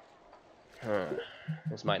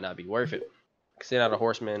 This might not be worth it. Send out a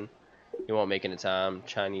horseman. He won't make any time.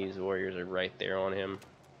 Chinese warriors are right there on him.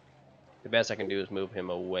 The best I can do is move him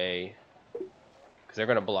away, because they're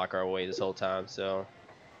going to block our way this whole time. So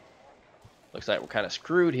looks like we're kind of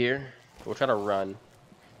screwed here. We'll try to run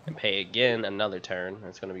and pay again another turn.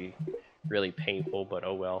 It's going to be really painful, but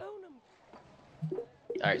oh well.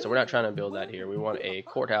 Alright, so we're not trying to build that here. We want a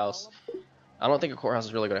courthouse. I don't think a courthouse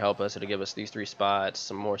is really going to help us. It'll give us these 3 spots,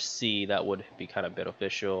 some more sea that would be kind of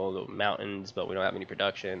beneficial, the mountains, but we don't have any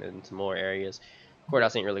production, and some more areas.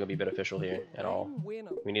 Courthouse ain't really going to be beneficial here at all. We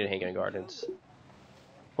need a hanging gardens.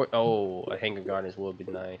 Oh, a hanging gardens would be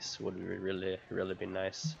nice. Would really, really be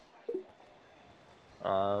nice.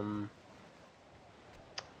 Granary.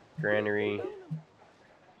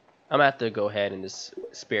 I'm going to have to go ahead and just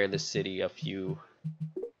spare this city a few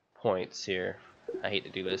points here. I hate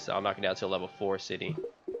to do this. I'll knock it down to a level 4 city.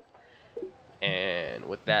 And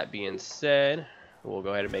with that being said, we'll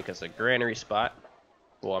go ahead and make us a granary spot.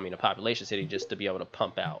 Well, I mean a population city, just to be able to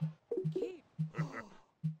pump out.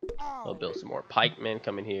 I'll build some more pikemen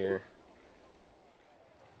coming here.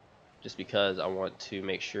 Just because I want to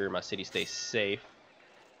make sure my city stays safe.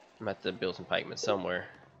 I'm going to have to build some pikemen somewhere.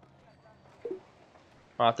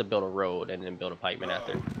 I'll have to build a road and then build a pikeman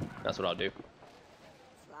after. That's what I'll do.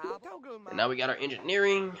 And now we got our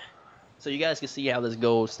engineering. So you guys can see how this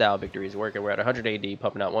gold style victory is working. We're at 100 AD,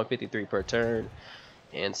 pumping out 153 per turn.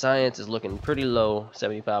 And science is looking pretty low,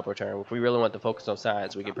 75 per turn. If we really want to focus on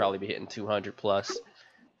science, we could probably be hitting 200 plus.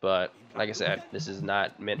 But like I said, this is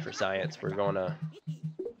not meant for science. We're going to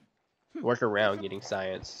work around getting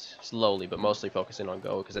science slowly, but mostly focusing on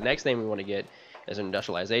gold. Because the next thing we want to get is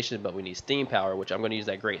industrialization, but we need steam power, which I'm going to use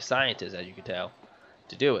that great scientist, as you can tell,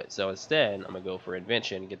 to do it. So instead, I'm going to go for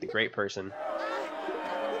invention, get the great person.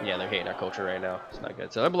 Yeah, they're hating our culture right now. It's not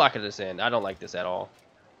good. So they're blocking us in. I don't like this at all.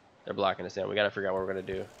 They're blocking us in. We got to figure out what we're going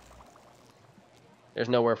to do. There's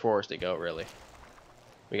nowhere for us to go, really.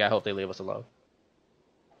 We got to hope they leave us alone.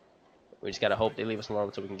 We just got to hope they leave us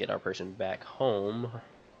alone so we can get our person back home.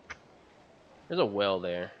 There's a well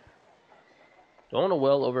there. Do I want a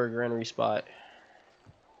well over a granary spot?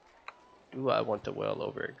 Do I want the well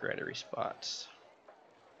over a granary spot?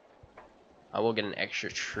 I will get an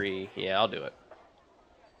extra tree. Yeah, I'll do it.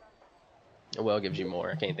 A well gives you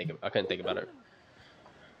more. I couldn't think about it.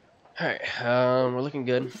 Alright, we're looking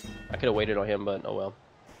good. I could have waited on him, but oh well.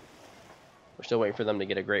 We're still waiting for them to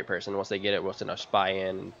get a great person. Once they get it, we'll send our spy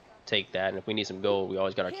in and take that. And if we need some gold, we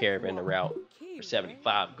always got our caravan to route for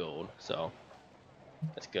 75 gold. So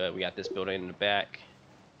that's good. We got this building in the back.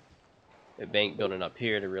 A bank building up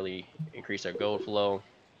here to really increase our gold flow.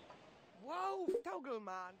 Whoa, toggle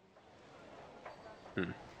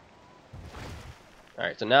man.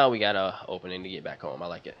 Alright, so now we got a opening to get back home. I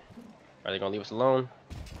like it. Are they gonna leave us alone?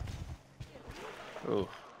 Ooh.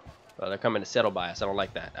 Well, they're coming to settle by us. I don't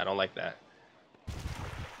like that. I don't like that.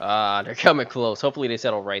 They're coming close. Hopefully they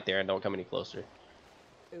settle right there and don't come any closer.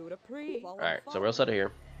 Alright, so we'll settle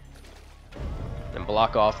here. And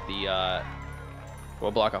block off the,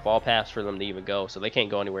 we'll block off all paths for them to even go, so they can't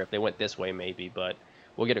go anywhere. If they went this way, maybe, but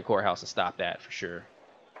we'll get a courthouse and stop that for sure.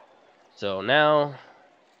 So now,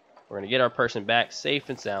 we're going to get our person back safe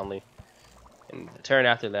and soundly. And the turn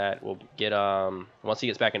after that, we'll get, once he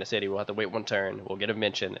gets back in the city, we'll have to wait one turn. We'll get a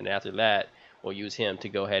mention, and after that, we'll use him to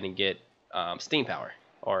go ahead and get steam power.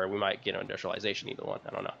 Or we might get industrialization, either one.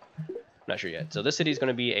 I don't know. I'm not sure yet. So this city is going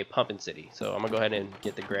to be a pumping city. So I'm going to go ahead and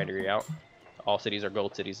get the granary out. All cities are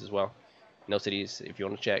gold cities as well. No cities, if you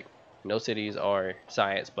want to check, no cities are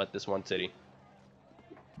science but this one city.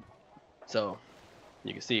 So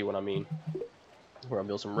you can see what I mean. We're going to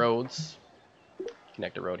build some roads.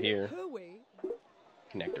 Connect a road here.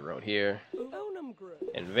 Connect a road here.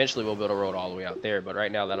 And eventually we'll build a road all the way out there, but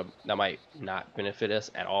right now that might not benefit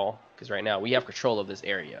us at all, because right now we have control of this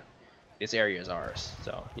area. This area is ours,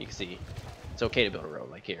 so you can see it's okay to build a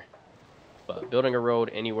road like here. But building a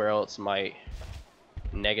road anywhere else might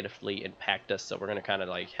negatively impact us, so we're gonna kind of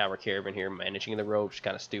like have our caravan here managing the road, which is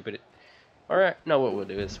kind of stupid. Alright, no, what we'll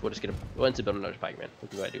do is we'll build another pikeman. We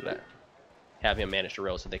can go ahead and do that. Have him manage the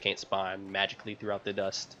road so they can't spawn magically throughout the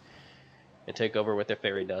dust and take over with their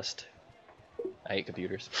fairy dust. I hate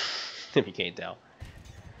computers, if you can't tell.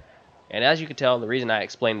 And as you can tell, the reason I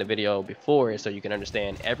explained the video before is so you can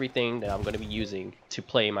understand everything that I'm going to be using to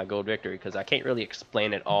play my gold victory, because I can't really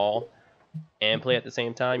explain it all and play at the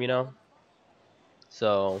same time, you know.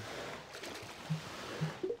 So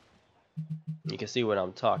you can see what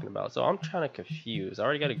I'm talking about. So I'm trying to confuse. I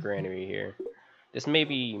already got a granary here. This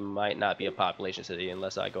might not be a population city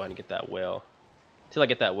unless I go ahead and get that well. Until I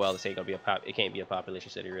get that well, this ain't gonna be it can't be a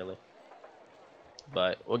population city really.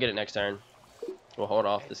 But we'll get it next turn. We'll hold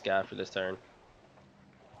off this guy for this turn.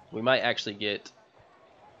 We might actually get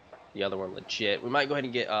the other one legit. We might go ahead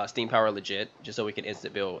and get steam power legit, just so we can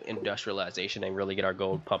instant build industrialization and really get our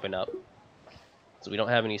gold pumping up. So we don't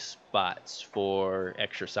have any spots for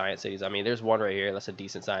extra science cities. I mean, there's one right here. That's a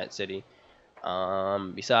decent science city.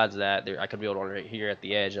 Besides that, I could build one right here at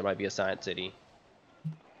the edge. That might be a science city.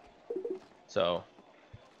 So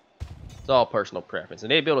it's all personal preference.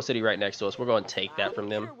 And they build a city right next to us. We're going to take that from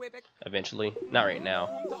them eventually. Not right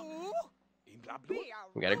now.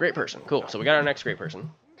 We got a great person. Cool. So we got our next great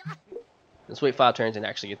person. Let's wait 5 turns and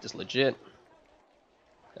actually get this legit.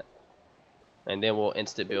 And then we'll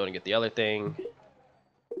instant build and get the other thing.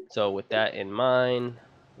 So with that in mind,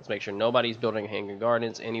 let's make sure nobody's building hanging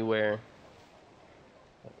gardens anywhere.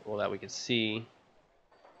 Well, that we can see.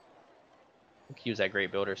 We could use that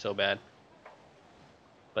great builder so bad.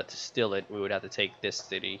 But to steal it, we would have to take this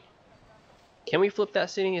city. Can we flip that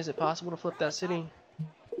city? Is it possible to flip that city?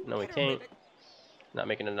 No, we can't. Not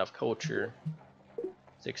making enough culture.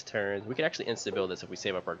 6 turns. We could actually instant build this if we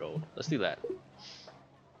save up our gold. Let's do that.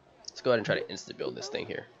 Let's go ahead and try to instant build this thing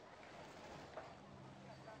here.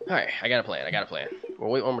 Alright, I got a plan. We'll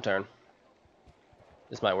wait one more turn.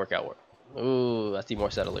 This might work out. Ooh, I see more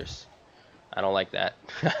settlers. I don't like that.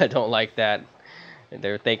 I don't like that.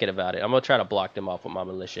 They're thinking about it. I'm going to try to block them off with my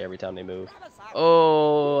militia every time they move.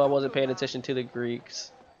 Oh, I wasn't paying attention to the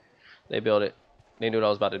Greeks. They built it. They knew what I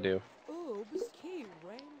was about to do.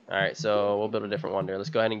 Alright, so we'll build a different one there. Let's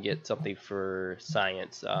go ahead and get something for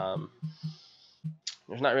science.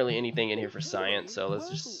 There's not really anything in here for science, so let's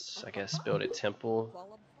just, I guess, build a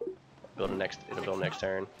temple. It'll build next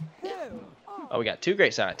turn. Oh, we got 2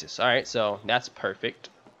 great scientists. Alright, so that's perfect.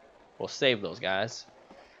 We'll save those guys.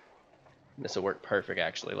 This will work perfect,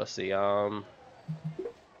 actually. Let's see. Because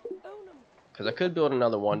I could build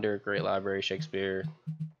another wonder, great library, Shakespeare.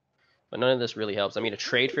 But none of this really helps. I mean, a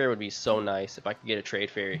trade fair would be so nice if I could get a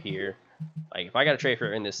trade fair here. Like, if I got a trade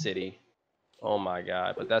fair in this city. Oh my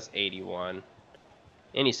god, but that's 81.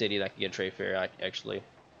 Any city that could get a trade fair, actually.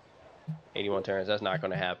 81 turns, that's not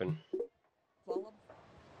going to happen.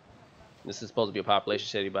 This is supposed to be a population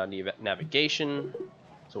city by navigation,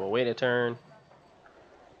 so we'll wait a turn.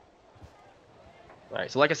 All right,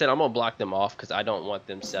 so like I said, I'm gonna block them off because I don't want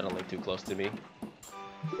them settling too close to me.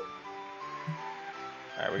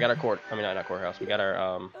 All right, we got our court. I mean, not courthouse. We got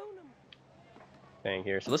our thing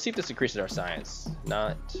here. So let's see if this increases our science.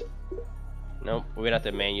 Not. Nope. We're gonna have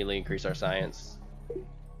to manually increase our science.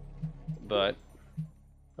 But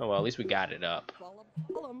oh well, at least we got it up.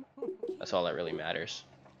 That's all that really matters.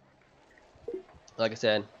 Like I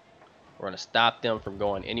said, we're gonna stop them from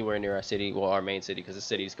going anywhere near our city, well, our main city, because the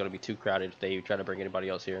city is gonna be too crowded if they try to bring anybody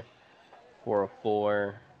else here.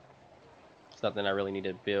 404. It's nothing I really need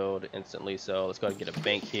to build instantly, so let's go ahead and get a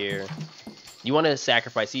bank here. You want to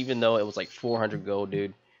sacrifice, even though it was like 400 gold,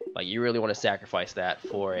 dude. Like you really want to sacrifice that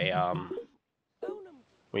for a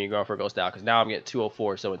when you're going for a ghost out, because now I'm getting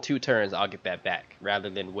 204, so in 2 turns I'll get that back rather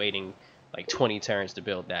than waiting like 20 turns to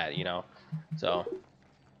build that, you know. So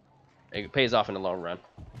it pays off in the long run.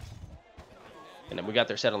 And then we got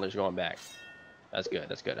their settlers going back. That's good.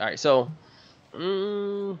 That's good. All right, so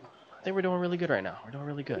I think we're doing really good right now. We're doing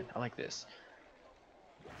really good. I like this.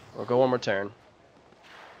 We'll go one more turn.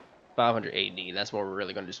 500 AD. That's where we're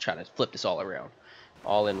really going to just try to flip this all around,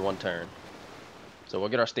 all in one turn. So we'll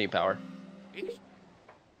get our steam power,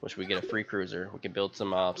 which we get a free cruiser. We can build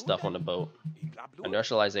some stuff on the boat.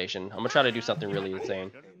 Industrialization. I'm gonna try to do something really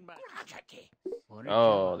insane.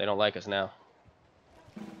 Oh, they don't like us now.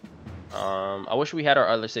 I wish we had our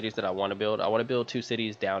other cities that I want to build. I want to build 2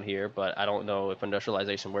 cities down here, but I don't know if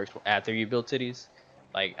industrialization works after you build cities.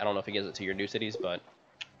 Like, I don't know if it gives it to your new cities, but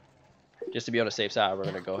just to be on the safe side, we're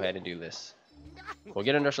gonna go ahead and do this. We'll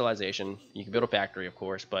get industrialization. You can build a factory, of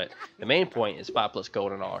course, but the main point is 5+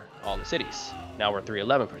 gold in all the cities. Now we're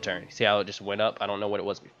 311 per turn. See how it just went up? I don't know what it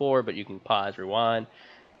was before, but you can pause, rewind,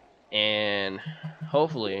 and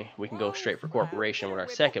hopefully we can go straight for corporation with our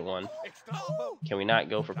second one. Can we not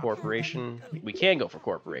go for corporation? We can go for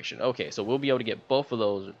corporation. Okay, so we'll be able to get both of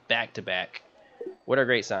those back to back with our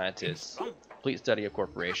great scientists. Complete study of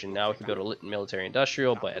corporation. Now we can build a military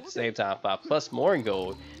industrial, but at the same time 5+ more in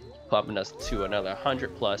gold, pumping us to another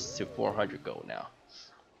 100+ to 400 gold now.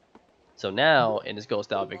 So now in this gold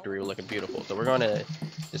style victory, we're looking beautiful. So we're going to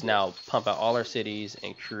just now pump out all our cities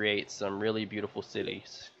and create some really beautiful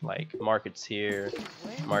cities, like markets here,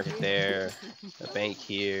 market there, a bank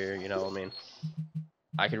here. You know, I mean,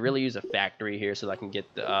 I could really use a factory here so that I can get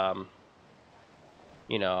the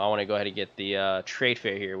you know, I want to go ahead and get the trade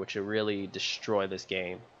fair here, which will really destroy this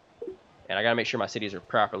game. And I gotta make sure my cities are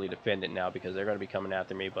properly defended now because they're gonna be coming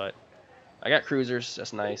after me. But I got cruisers,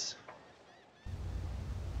 that's nice.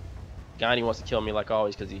 Gandhi wants to kill me like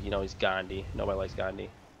always because you know he's Gandhi. Nobody likes Gandhi.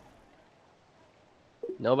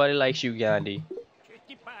 Nobody likes you, Gandhi.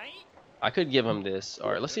 I could give him this.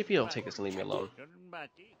 All right, let's see if he'll take this and leave me alone.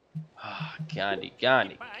 Ah, Gandhi,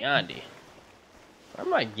 Gandhi, Gandhi. I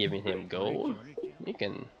might give him gold. He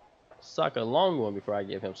can suck a long one before I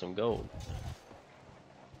give him some gold.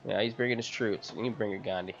 Yeah, he's bringing his troops. We can bring it,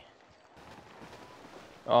 Gandhi.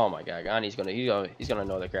 Oh my God, Gandhi's gonna he's gonna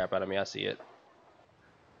know the crap out of me. I see it.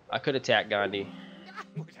 I could attack Gandhi.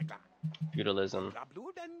 Feudalism.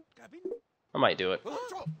 I might do it.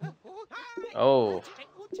 Oh,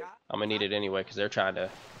 I'm gonna need it anyway because they're trying to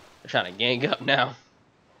gang up now.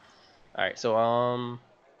 All right, so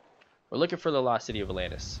we're looking for the lost city of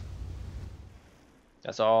Atlantis.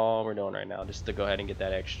 That's all we're doing right now, just to go ahead and get that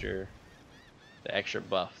the extra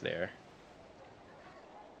buff there.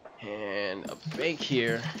 And a bank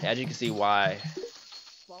here. As you can see, why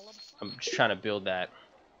I'm just trying to build that,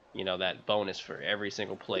 you know, that bonus for every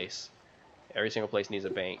single place. Every single place needs a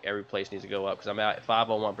bank. Every place needs to go up because I'm at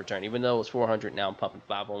 501 per turn. Even though it was 400, now I'm pumping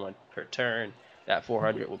 501 per turn. That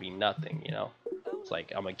 400 will be nothing, you know. It's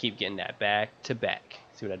like I'm gonna keep getting that back to back.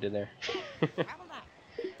 See what I did there?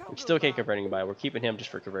 We still can't convert anybody. We're keeping him just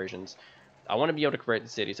for conversions. I want to be able to convert the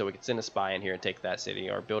city so we can send a spy in here and take that city,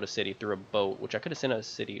 or build a city through a boat, which I could have sent a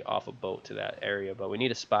city off a boat to that area, but we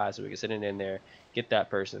need a spy so we can send it in there, get that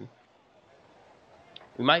person.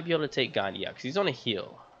 We might be able to take Gandhi out because he's on a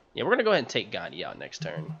hill. Yeah, we're gonna go ahead and take Gandhi out next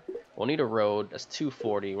turn. We'll need a road. That's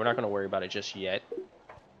 240. We're not gonna worry about it just yet.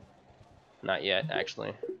 Not yet,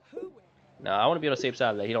 actually. No, I want to be on the safe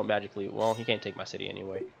side of that. He don't magically. Well, he can't take my city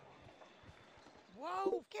anyway.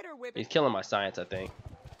 He's killing my science, I think.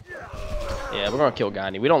 Yeah, we're gonna kill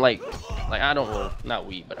Gandhi. We don't like I don't, well, not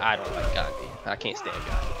we, but I don't like Gandhi. I can't stand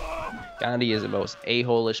Gandhi. Gandhi is the most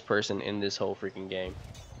a-hole-ish person in this whole freaking game.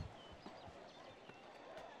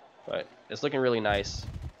 But it's looking really nice.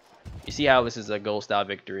 You see how this is a gold style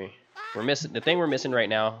victory. We're missing the thing we're missing right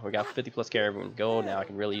now. We got 50+ caravan gold. Now I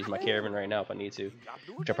can really use my caravan right now if I need to,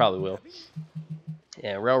 which I probably will.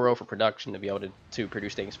 Yeah, railroad for production to be able to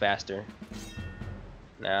produce things faster.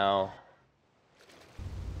 Now,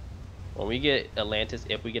 when we get Atlantis,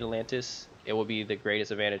 if we get Atlantis, it will be the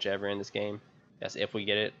greatest advantage ever in this game. That's if we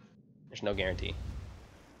get it. There's no guarantee.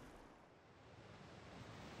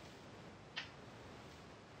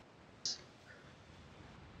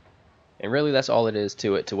 And really, that's all it is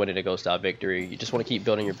to it, to winning a ghost style victory. You just want to keep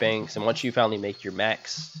building your banks, and once you finally make your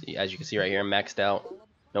max, as you can see right here, I'm maxed out.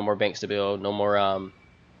 No more banks to build. No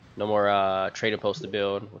more trading posts to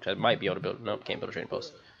build, which I might be able to build. Nope, can't build a trading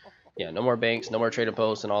post. Yeah, no more banks, no more trading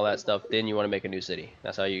posts, and all that stuff. Then you want to make a new city.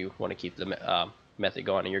 That's how you want to keep the method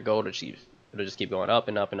going, and your goal to achieve, it'll just keep going up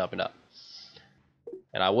and up and up and up.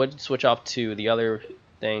 And I would switch off to the other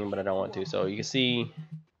thing, but I don't want to. So you can see,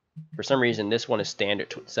 for some reason, this one is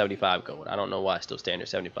standard 75 gold. I don't know why it's still standard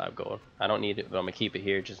 75 gold. I don't need it, but I'm gonna keep it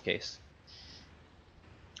here just in case.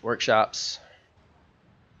 Workshops.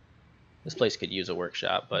 This place could use a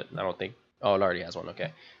workshop, but I don't think. Oh, it already has one.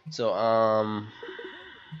 Okay. So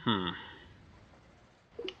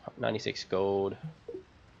 96 gold.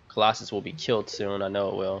 Colossus will be killed soon. I know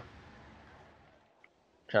it will.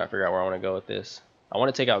 Trying to figure out where I want to go with this. I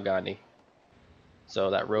want to take out Gandhi.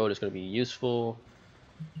 So that road is going to be useful.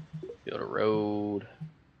 Build a road.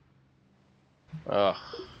 Ugh.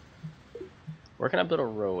 Where can I build a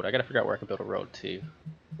road? I gotta figure out where I can build a road too.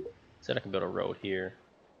 Said I can build a road here.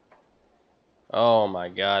 Oh my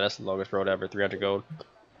god, that's the longest road ever, 300 gold.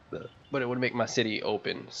 But it would make my city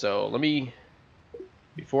open. So let me,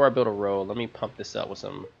 before I build a road, let me pump this up with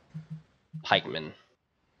some pikemen.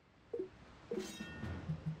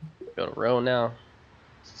 Build a road now.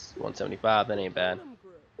 It's 175, that ain't bad.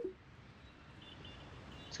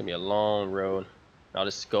 It's gonna be a long road. I'll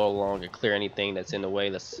just go along and clear anything that's in the way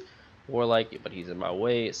that's warlike, but he's in my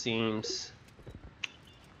way it seems.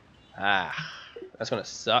 Ah, that's gonna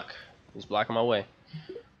suck. He's blocking my way.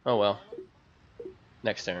 Oh well.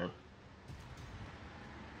 Next turn.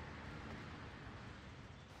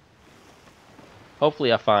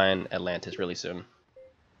 Hopefully I find Atlantis really soon.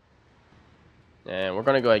 And we're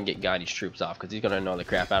gonna go ahead and get Gandhi's troops off because he's gonna annoy the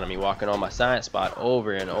crap out of me walking on my science spot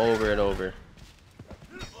over and over and over.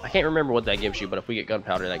 I can't remember what that gives you, but if we get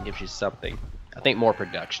gunpowder, that gives you something. I think more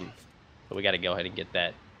production. But we got to go ahead and get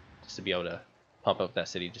that just to be able to pump up that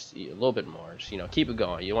city just a little bit more. Just, you know, keep it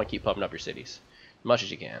going. You want to keep pumping up your cities as much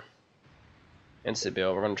as you can. Instant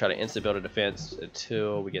build. We're going to try to instant build a defense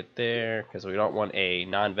until we get there because we don't want a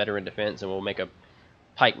non-veteran defense, and we'll make a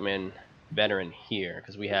pikeman veteran here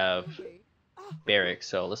because we have barracks.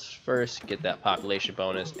 So let's first get that population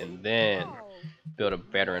bonus and then build a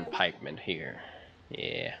veteran pikeman here.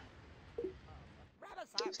 Yeah.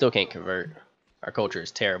 Still can't convert. Our culture is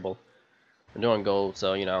terrible. We're doing gold,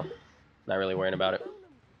 so you know, not really worrying about it.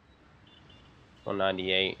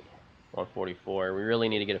 198, 144. We really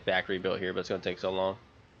need to get a factory built here, but it's gonna take so long.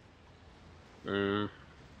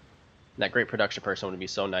 That great production person would be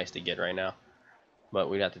so nice to get right now, but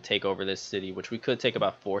we'd have to take over this city, which we could take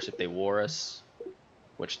about force if they war us,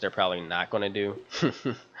 which they're probably not gonna do.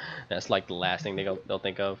 That's like the last thing they'll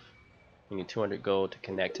think of. We need 200 gold to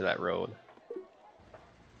connect to that road.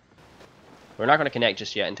 We're not going to connect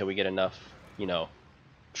just yet until we get enough, you know,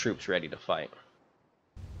 troops ready to fight.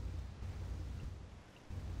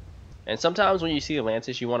 And sometimes when you see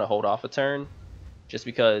Atlantis, you want to hold off a turn, just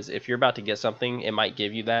because if you're about to get something, it might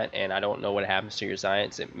give you that, and I don't know what happens to your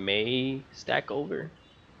science. It may stack over,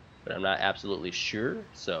 but I'm not absolutely sure,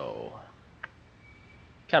 so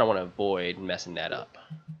kind of want to avoid messing that up.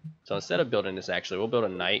 So instead of building this, actually, we'll build a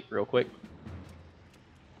knight real quick.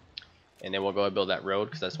 And then we'll go ahead and build that road,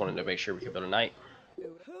 because I just wanted to make sure we can build a knight.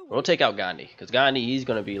 We'll take out Gandhi, because Gandhi, he's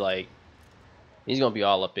going to be like, he's going to be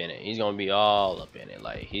all up in it. He's going to be all up in it.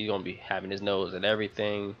 Like, he's going to be having his nose and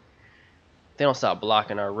everything. They don't stop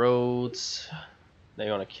blocking our roads. They're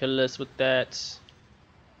going to kill us with that.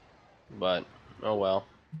 But, oh well.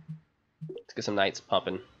 Let's get some knights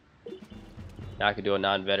pumping. Now I can do a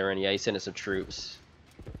non-veteran. Yeah, he's sending some troops.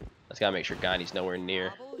 Let's gotta make sure Gandhi's nowhere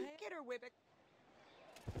near.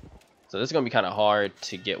 So this is gonna be kind of hard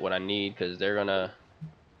to get what I need because they're gonna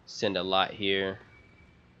send a lot here.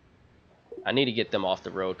 I need to get them off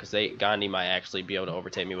the road because Gandhi might actually be able to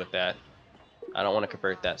overtake me with that. I don't want to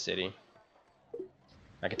convert that city.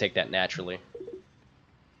 I can take that naturally.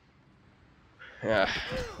 Yeah.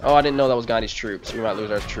 Oh, I didn't know that was Gandhi's troops. We might lose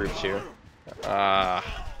our troops here.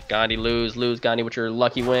 Gandhi lose Gandhi with your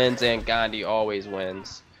lucky wins, and Gandhi always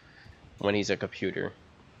wins when he's a computer.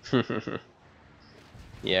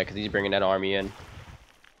 Yeah, because he's bringing that army in.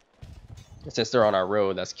 And since they're on our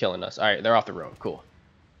road, that's killing us. Alright, they're off the road. Cool.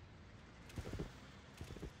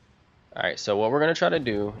 Alright, so what we're going to try to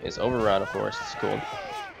do is overrun, of course. It's cool.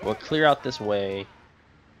 We'll clear out this way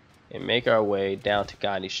and make our way down to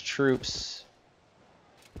Gandhi's troops.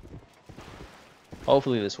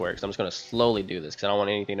 Hopefully this works. I'm just going to slowly do this because I don't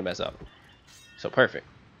want anything to mess up. So perfect.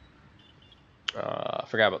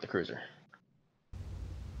 Forgot about the cruiser.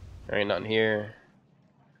 There ain't nothing here.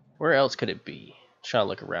 Where else could it be? Trying to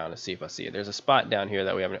look around and see if I see it. There's a spot down here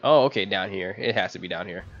that we haven't. Oh, okay, down here. It has to be down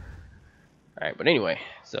here. Alright, but anyway,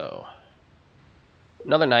 so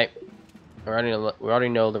another night. We already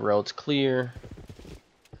know the road's clear.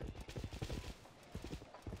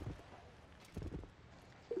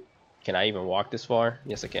 Can I even walk this far?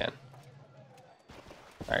 Yes, I can.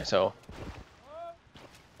 Alright, so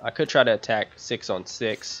I could try to attack 6 on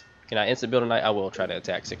 6. Can I instant build a knight? I will try to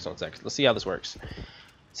attack 6 on 6. Let's see how this works.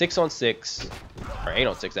 6 on 6, or 8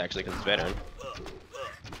 on 6 actually, because it's veteran.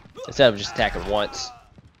 Instead of just attacking once.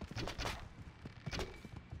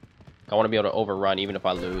 I want to be able to overrun even if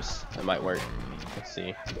I lose. It might work. Let's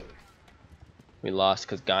see. We lost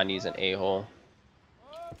because Gandhi's an a-hole.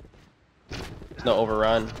 There's no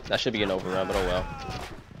overrun. That should be an overrun, but oh well.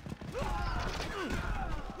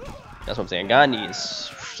 That's what I'm saying. Gandhi is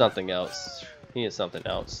something else. He is something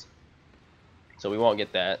else. So we won't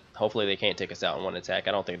get that. Hopefully they can't take us out in one attack.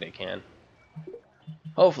 I don't think they can.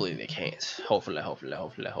 Hopefully they can't. Hopefully. If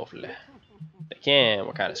they can,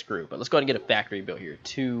 we're kind of screwed. But let's go ahead and get a factory built here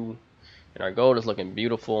too. And our gold is looking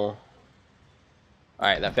beautiful.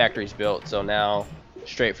 Alright, that factory's built. So now,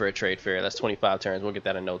 straight for a trade fair. That's 25 turns. We'll get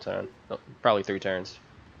that in no turn. No, probably 3 turns.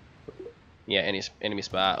 Yeah, enemy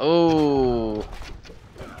spy. Oh!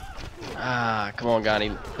 Ah, come on,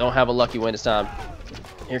 Gandhi. Don't have a lucky win this time.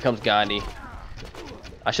 Here comes Gandhi.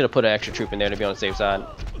 I should have put an extra troop in there to be on the safe side.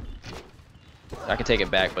 I can take it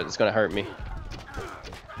back, but it's going to hurt me.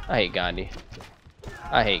 I hate Gandhi.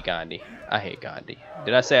 I hate Gandhi. I hate Gandhi.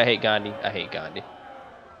 Did I say I hate Gandhi? I hate Gandhi.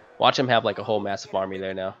 Watch him have like a whole massive army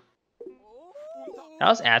there now.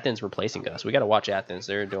 How's Athens replacing us? We got to watch Athens.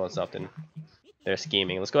 They're doing something. They're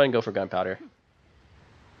scheming. Let's go ahead and go for gunpowder.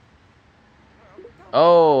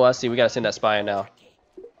 Oh, I see. We got to send that spy in now.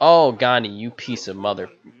 Oh, Gandhi, you piece of mother.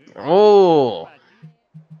 Oh!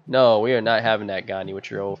 No, we are not having that, Gandhi, with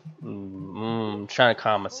your old... trying to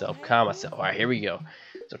calm myself. Calm myself. Alright, here we go.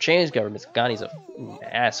 So, change governments. Gandhi's a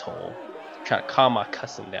asshole. I'm trying to calm my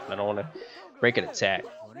cussing down. I don't want to break an attack.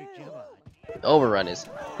 Overrun is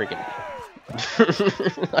freaking...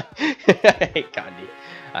 I hate Gandhi.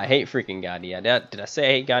 I hate freaking Gandhi. Did I say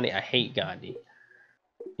I hate Gandhi? I hate Gandhi.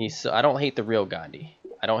 I don't hate the real Gandhi.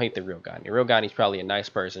 I don't hate the real Gandhi. Real Gandhi's probably a nice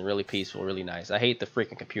person, really peaceful, really nice. I hate the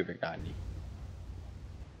freaking computer Gandhi.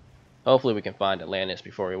 Hopefully we can find Atlantis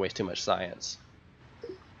before we waste too much science.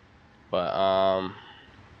 But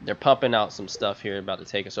they're pumping out some stuff here about to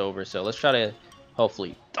take us over, so let's try to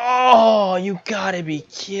hopefully... Oh, you gotta be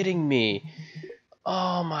kidding me.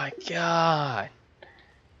 Oh my god.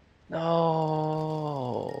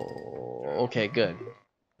 No. Okay, good.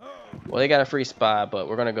 Well, they got a free spy, but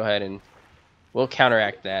we're gonna go ahead and we'll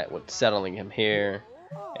counteract that with settling him here.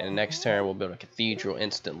 And the next turn we'll build a cathedral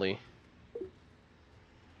instantly.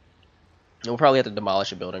 We'll probably have to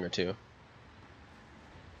demolish a building or two.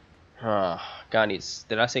 Gandhi's...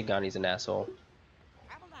 Did I say Gandhi's an asshole?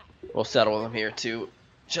 We'll settle with him here too.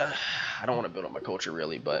 I don't want to build up my culture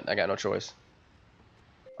really, but I got no choice.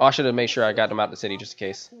 Oh, I should have made sure I got them out of the city just in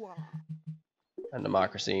case. And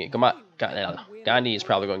democracy. Gandhi is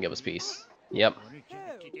probably going to give us peace. Yep.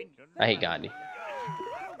 I hate Gandhi.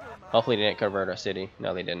 Hopefully they didn't convert our city.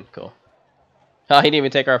 No, they didn't. Cool. Oh, he didn't even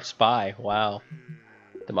take our spy. Wow.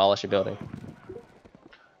 Demolish a building.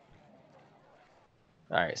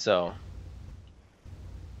 Alright, so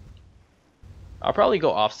I'll probably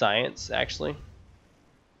go off science actually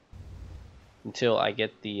until I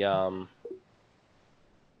get the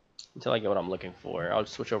until I get what I'm looking for. I'll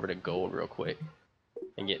just switch over to gold real quick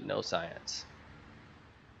and get no science.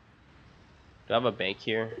 Do I have a bank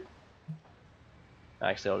here?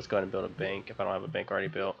 Actually, I'll just go ahead and build a bank if I don't have a bank already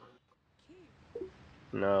built.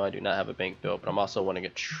 No, I do not have a bank built, but I'm also wanting a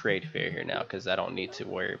trade fair here now because I don't need to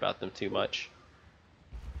worry about them too much.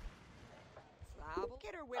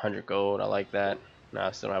 100 gold, I like that. No,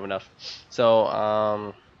 I still don't have enough.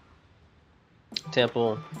 So,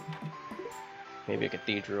 temple, maybe a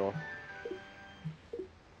cathedral.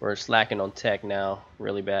 We're slacking on tech now,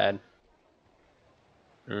 really bad.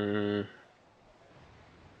 Gandhi's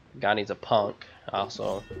a punk,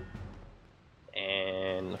 also.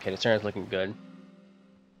 And, okay, the turn's looking good.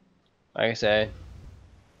 Like I said,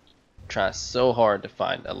 trying so hard to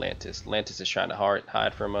find Atlantis. Atlantis is trying to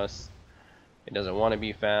hide from us. It doesn't want to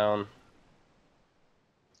be found.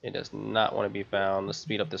 It does not want to be found. Let's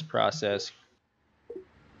speed up this process.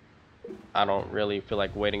 I don't really feel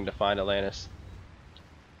like waiting to find Atlantis.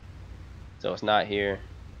 So it's not here.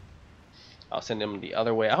 I'll send him the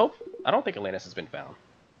other way. I don't think Atlantis has been found.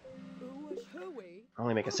 I'm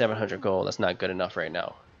only making 700 gold. That's not good enough right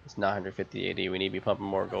now. It's 950 AD. We need to be pumping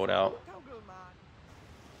more gold out.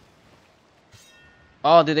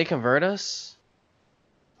 Oh, did they convert us?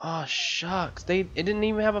 Oh shucks. It didn't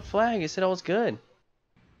even have a flag. It said I was good.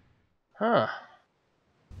 Huh.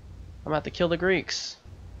 I'm about to kill the Greeks.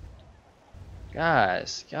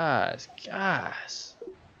 Guys.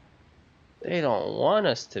 They don't want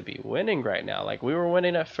us to be winning right now. Like, we were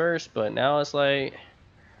winning at first, but now it's like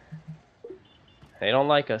they don't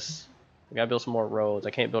like us. We gotta build some more roads. I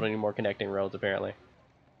can't build any more connecting roads apparently.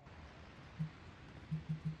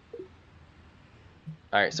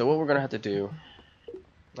 Alright, so what we're gonna have to do,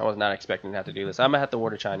 I was not expecting to have to do this. I'm gonna have to war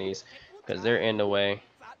the Chinese because they're in the way.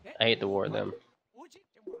 I hate to war them.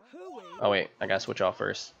 Oh wait, I gotta switch off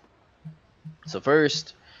first. So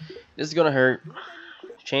first, this is gonna hurt.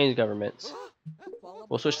 Change governments.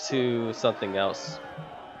 We'll switch to something else.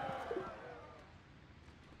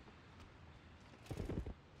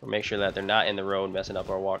 We'll make sure that they're not in the road messing up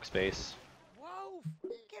our walk space.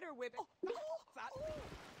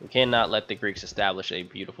 We cannot let the Greeks establish a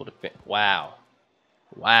beautiful defense. Wow.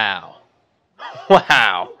 Wow.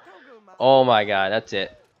 Wow. Oh my god, that's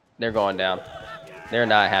it. They're going down. They're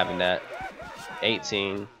not having that.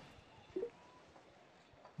 18.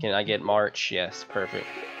 Can I get March? Yes, perfect.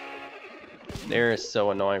 They're so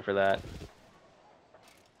annoying for that.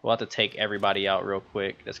 We'll have to take everybody out real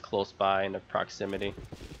quick that's close by in the proximity.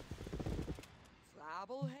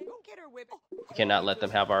 We cannot let them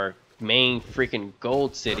have our main freaking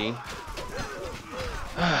gold city.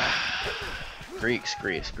 Greeks.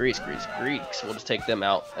 We'll just take them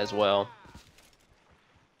out as well.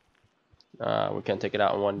 We can't take it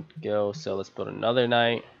out in one go, so let's build another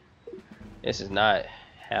night. This is not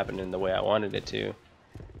happening the way I wanted it to.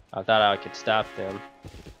 I thought I could stop them.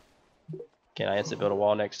 Can I instant build a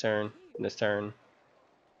wall next turn? This turn?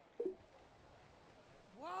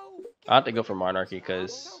 I have to go for monarchy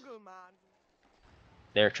because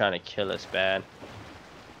they're trying to kill us bad.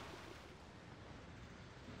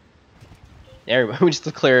 Everybody, we just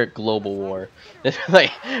declared global war.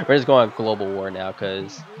 Like, we're just going global war now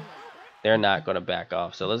because they're not going to back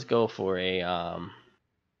off. So let's go for a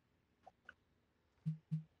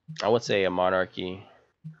I would say a monarchy,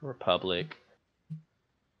 republic,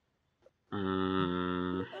 a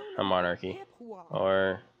monarchy,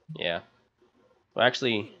 or yeah. Well,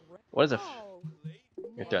 actually, what is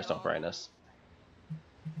your threats don't frighten us?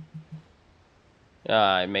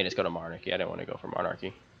 It made us go to monarchy. I didn't want to go for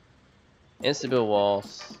monarchy. Instant build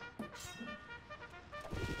walls.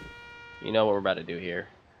 You know what we're about to do here.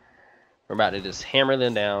 We're about to just hammer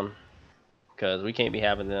them down because we can't be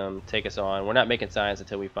having them take us on. We're not making signs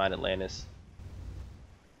until we find Atlantis.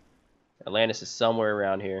 Atlantis is somewhere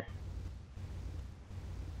around here.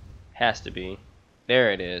 Has to be.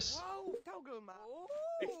 There it is.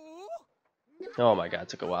 Oh my god, it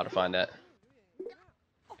took a while to find that.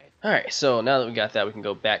 Alright, so now that we got that, we can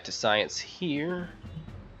go back to science here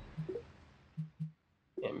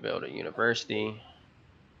and build a university.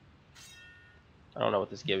 I don't know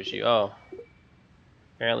what this gives you. Oh,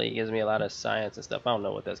 apparently it gives me a lot of science and stuff. I don't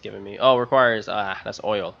know what that's giving me. Oh, requires, that's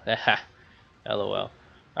oil. LOL.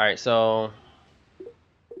 Alright, so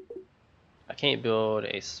I can't build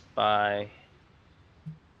a spy.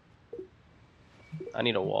 I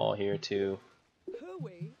need a wall here too.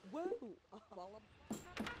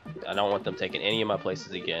 I don't want them taking any of my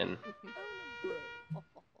places again.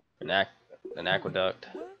 An aqueduct.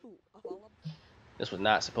 This was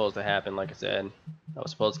not supposed to happen, like I said. I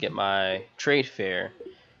was supposed to get my trade fair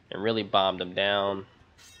and really bomb them down.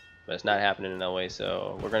 But it's not happening in that way,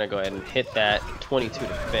 so we're going to go ahead and hit that 22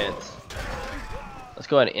 defense. Let's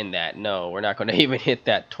go ahead and end that. No, we're not going to even hit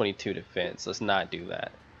that 22 defense. Let's not do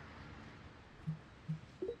that.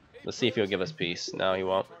 Let's see if he'll give us peace. No, he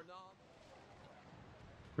won't.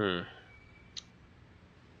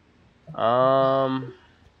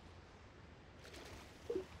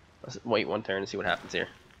 Let's wait one turn and see what happens here.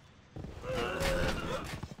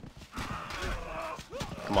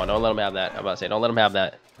 Come on, don't let him have that. I'm about to say, don't let him have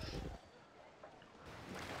that.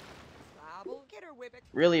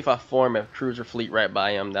 Really, if I form a cruiser fleet right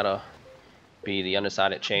by him, that'll be the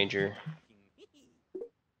undecided changer.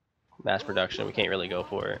 Mass production, we can't really go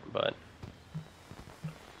for it, but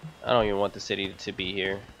I don't even want the city to be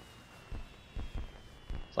here.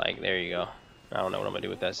 It's like, there you go. I don't know what I'm gonna do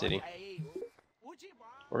with that city.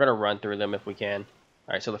 We're gonna run through them if we can.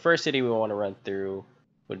 Alright, so the first city we want to run through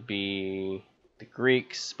would be the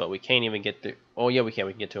Greeks, but we can't even get through. Oh yeah, we can.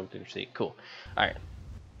 We can get to them through the sea. Cool. All right.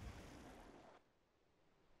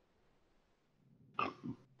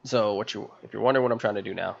 So if you're wondering what I'm trying to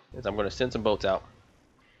do now, is I'm going to send some boats out,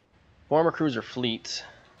 form a cruiser fleet,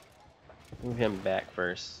 move him back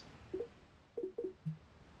first,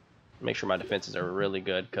 make sure my defenses are really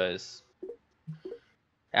good, because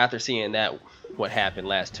after seeing that, what happened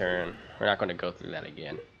last turn, we're not going to go through that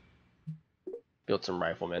again. Build some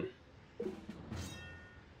riflemen.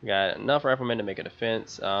 We got enough riflemen to make a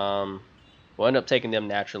defense. We'll end up taking them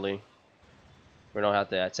naturally. We don't have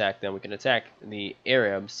to attack them. We can attack the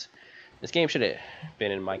Arabs. This game should have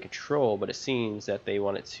been in my control, but it seems that they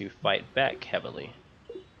wanted to fight back heavily.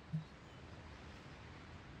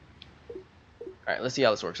 Alright, let's see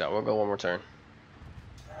how this works out. We'll go one more turn.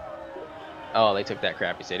 Oh, they took that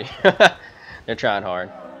crappy city. They're trying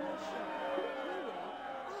hard.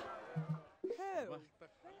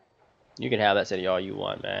 You can have that city all you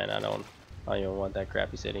want, man. I don't even want that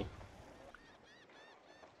crappy city.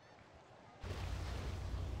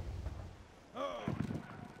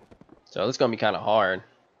 So this is gonna be kind of hard,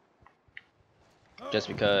 just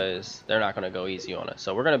because they're not gonna go easy on us.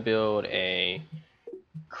 So we're gonna build a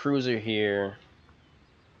cruiser here.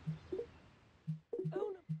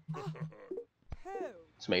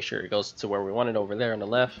 Let's make sure it goes to where we want it over there on the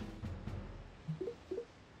left.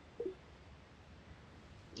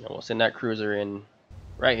 And we'll send that cruiser in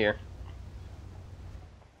right here.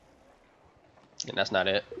 And that's not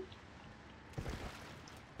it.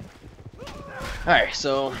 Alright,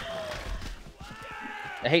 so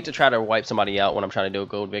I hate to try to wipe somebody out when I'm trying to do a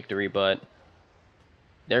gold victory, but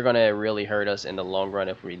they're gonna really hurt us in the long run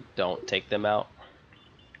if we don't take them out.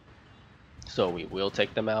 So we will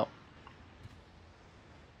take them out.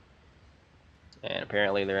 And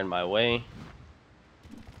apparently they're in my way.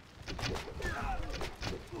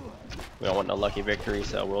 We don't want no lucky victory,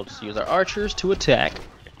 so we'll just use our archers to attack.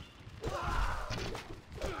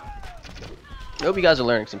 I hope you guys are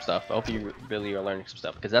learning some stuff. I hope you really are learning some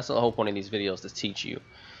stuff, because that's the whole point of these videos, to teach you.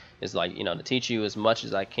 Is like, you know, to teach you as much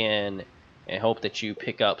as I can and hope that you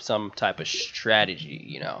pick up some type of strategy,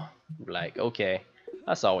 you know. Like, okay,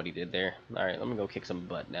 I saw what he did there. Alright, let me go kick some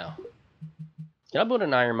butt now. Can I build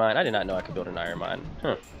an iron mine? I did not know I could build an iron mine.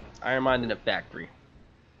 Iron mine in a factory.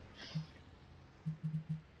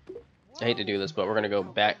 I hate to do this, but we're going to go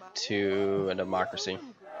back to a democracy,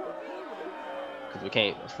 because we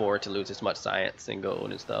can't afford to lose as much science and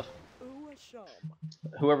gold and stuff.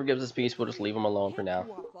 Whoever gives us peace, we'll just leave them alone for now.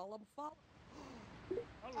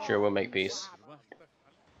 Sure, we'll make peace.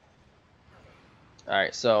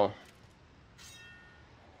 Alright, so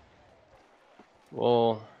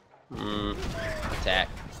we'll attack.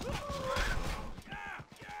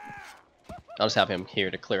 I'll just have him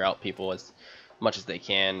here to clear out people as much as they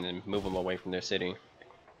can and move them away from their city.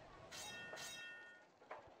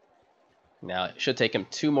 Now, it should take him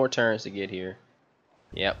 2 more turns to get here.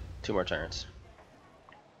 Yep, 2 more turns.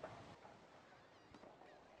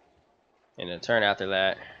 And a turn after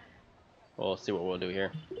that, we'll see what we'll do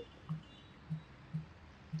here.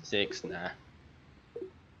 6, nah.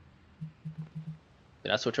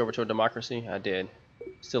 Did I switch over to a democracy? I did.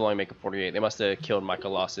 Still only making 48. They must have killed my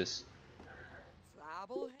Colossus.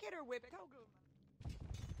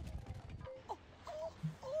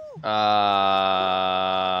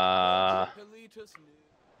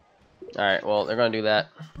 Alright, well, they're gonna do that.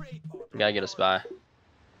 We gotta get a spy.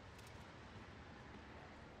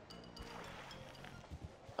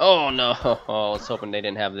 Oh no! Oh, I was hoping they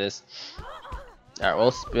didn't have this. Alright,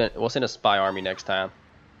 we'll send a spy army next time,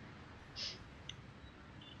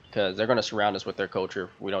 because they're gonna surround us with their culture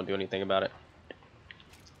if we don't do anything about it.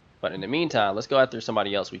 But in the meantime, let's go after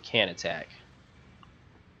somebody else we can attack.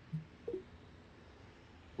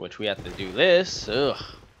 Which we have to do this. Ugh.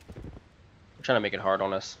 They're trying to make it hard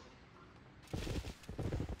on us.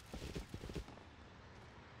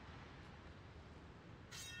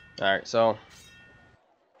 Alright, so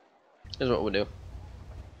here's what we'll do.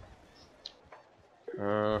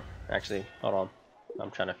 Actually, hold on. I'm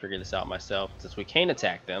trying to figure this out myself. Since we can't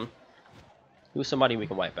attack them, who's somebody we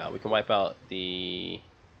can wipe out? We can wipe out the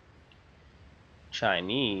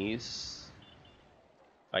Chinese.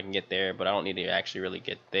 If I can get there, but I don't need to actually really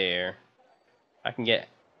get there. I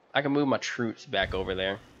can move my troops back over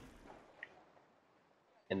there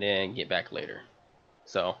and then get back later.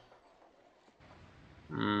 So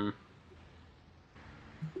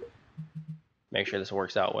make sure this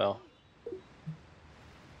works out well.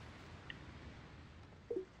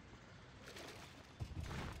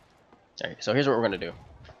 Alright, so here's what we're gonna do.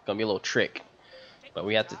 It's gonna be a little trick, but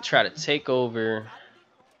we have to try to take over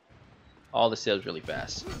all the civs really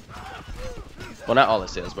fast. Well, not all the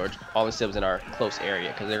civs, but all the civs in our close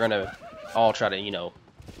area, because they're gonna all try to, you know,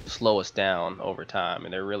 slow us down over time,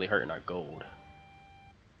 and they're really hurting our gold.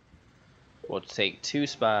 We'll take 2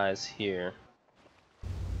 spies here.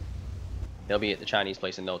 They'll be at the Chinese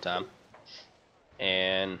place in no time.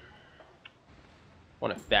 And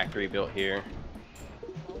want a factory built here.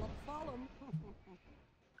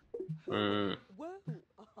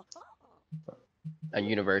 A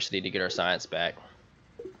university to get our science back.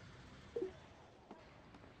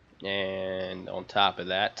 And on top of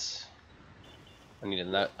that, I need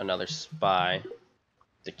another spy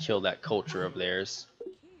to kill that culture of theirs.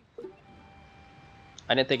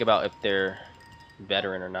 I didn't think about if they're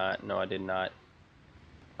veteran or not. No, I did not.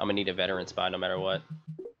 I'm gonna need a veteran spy no matter what.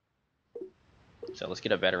 So let's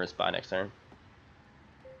get a veteran spy next turn.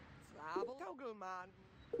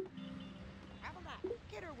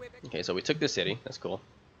 Okay, so we took this city. That's cool.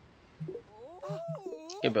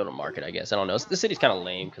 Can build a market, I guess. I don't know. The city's kind of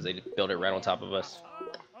lame because they built it right on top of us.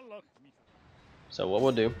 So what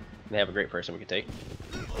we'll do, they have a great person we can take.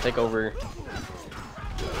 Take over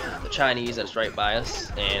the Chinese that's right by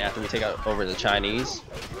us, and after we take over the Chinese,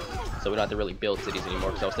 so we don't have to really build cities anymore,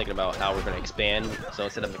 because I was thinking about how we're going to expand. So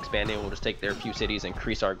instead of expanding, we'll just take their few cities and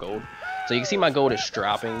increase our gold. So you can see my gold is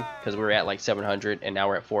dropping because we were at like 700 and now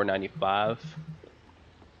we're at 495.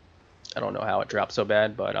 I don't know how it dropped so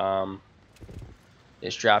bad, but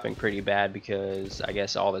it's dropping pretty bad because I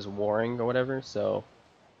guess all this warring or whatever. So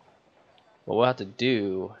what we'll have to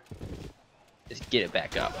do is get it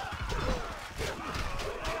back up.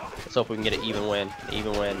 Let's hope we can get an even win,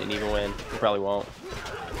 even win, and even win. We probably won't.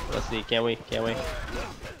 Let's see, can we? Can we?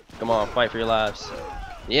 Come on, fight for your lives.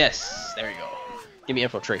 Yes, there you go. Give me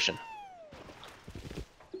infiltration.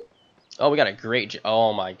 Oh, we got a great.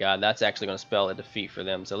 Oh my God, that's actually going to spell a defeat for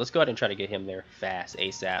them. So let's go ahead and try to get him there fast,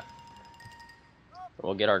 ASAP.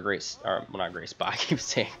 We'll get our great, well, not great spy. I keep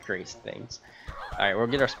saying great things. All right, we'll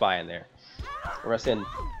get our spy in there. We're gonna send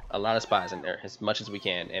a lot of spies in there as much as we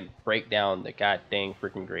can and break down the god dang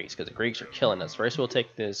freaking Greeks, because the Greeks are killing us. First, we'll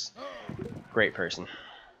take this great person.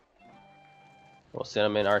 We'll send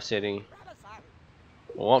them in our city.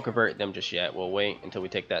 We won't convert them just yet. We'll wait until we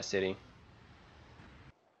take that city.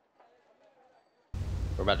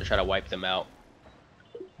 We're about to try to wipe them out.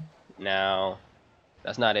 Now,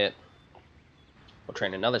 that's not it. We'll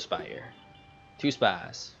train another spy here. 2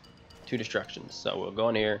 spies. 2 destructions. So we'll go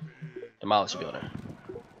in here, demolish the building.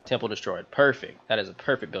 Temple destroyed. Perfect. That is a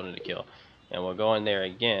perfect building to kill. And we'll go in there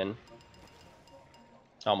again.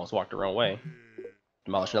 Almost walked the wrong way.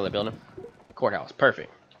 Demolish another building. Courthouse.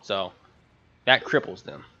 Perfect. So that cripples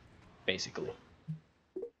them, basically.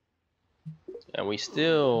 And we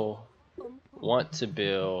still want to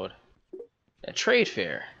build a trade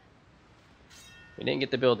fair. We didn't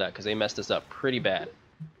get to build that because they messed us up pretty bad.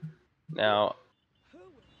 Now,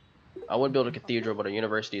 I would build a cathedral, but a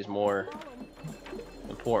university is more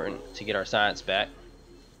important to get our science back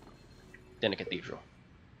than a cathedral.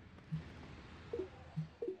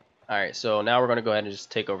 Alright, so now we're going to go ahead and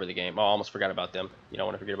just take over the game. Oh, I almost forgot about them. You don't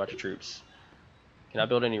want to forget about your troops. Can I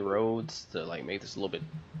build any roads to like make this a little bit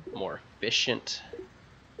more efficient?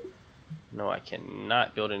 No, I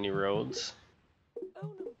cannot build any roads.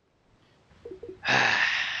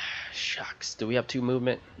 Shucks. Do we have 2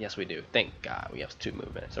 movement? Yes, we do. Thank God we have 2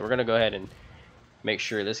 movement. So we're going to go ahead and make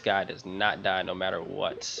sure this guy does not die no matter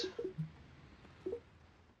what.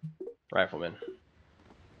 Rifleman.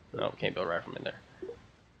 No, can't build rifleman there.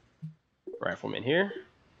 Rifleman here.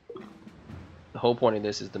 The whole point of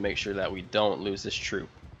this is to make sure that we don't lose this troop.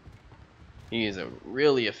 He is a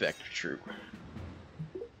really effective troop.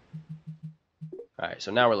 Alright,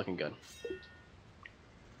 so now we're looking good.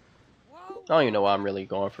 I don't even know why I'm really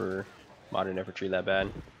going for modern infantry that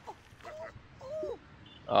bad.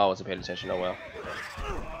 Oh, I wasn't paying attention. Oh well.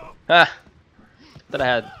 Ah! Thought I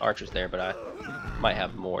had archers there, but I might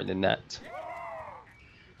have more than that.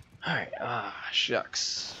 Alright,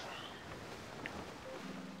 shucks.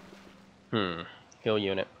 Heal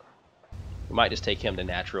unit. We might just take him the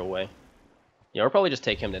natural way. Yeah, we'll probably just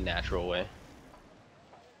take him the natural way.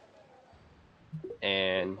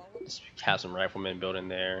 And just have some riflemen building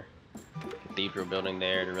there. Cathedral building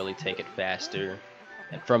there to really take it faster.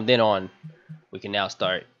 And from then on, we can now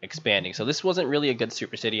start expanding. So this wasn't really a good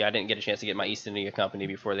super city. I didn't get a chance to get my East India Company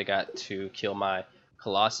before they got to kill my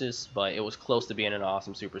Colossus, but it was close to being an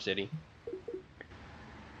awesome super city.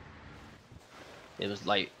 It was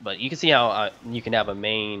like, but you can see how you can have a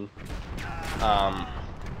main,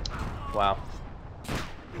 wow.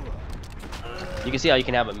 You can see how you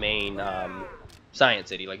can have a main science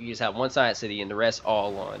city. Like you just have one science city and the rest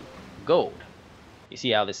all on gold. You see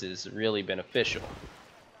how this is really beneficial.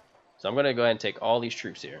 So I'm going to go ahead and take all these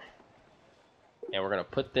troops here. And we're going to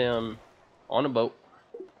put them on a boat.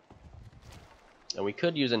 And we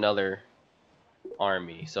could use another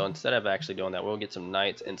army. So instead of actually doing that, we'll get some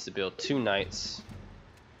knights and to build 2 knights.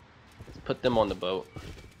 Put them on the boat.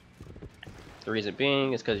 The reason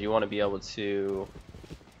being is because you want to be able to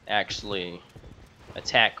actually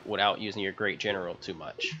attack without using your great general too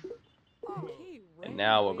much. And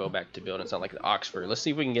now we'll go back to building something like the Oxford. Let's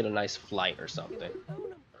see if we can get a nice flight or something.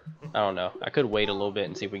 I don't know. I could wait a little bit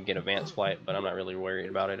and see if we can get advanced flight, but I'm not really worried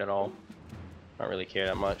about it at all. I don't really care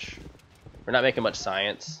that much. We're not making much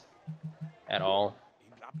science at all.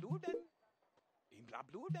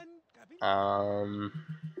 It's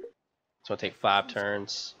gonna take 5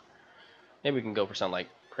 turns. Maybe we can go for something like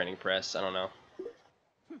printing press. I don't know.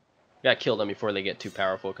 Gotta kill them before they get too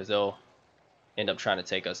powerful, because they'll end up trying to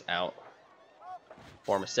take us out.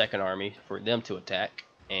 Form a second army for them to attack.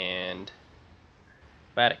 And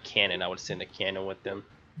if I had a cannon, I would send a cannon with them.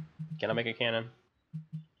 Can I make a cannon?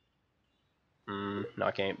 No,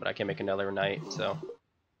 I can't. But I can make another knight. So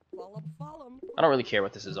I don't really care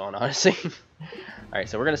what this is on, honestly. All right,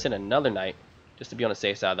 so we're gonna send another knight just to be on the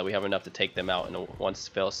safe side that we have enough to take them out in a one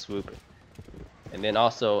fell swoop. And then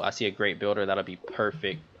also, I see a great builder. That'll be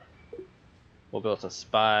perfect. We'll build some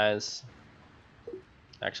spies.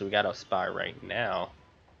 Actually, we got a spy right now.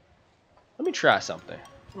 Let me try something.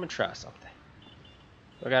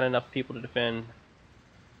 I got enough people to defend.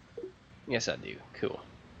 Yes, I do. Cool.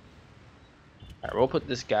 Alright, we'll put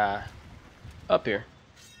this guy up here.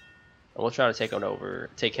 And we'll try to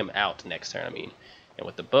take him out next turn, I mean. And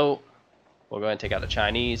with the boat, we'll go ahead and take out the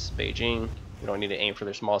Chinese, Beijing. We don't need to aim for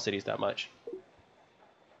their small cities that much.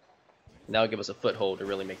 And that'll give us a foothold to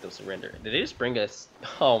really make them surrender. Did they just bring us?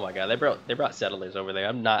 Oh my god, they brought settlers over there.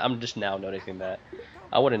 I'm just now noticing that.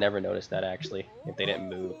 I would have never noticed that actually if they didn't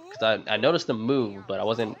move. Because I noticed them move, but I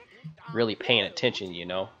wasn't really paying attention, you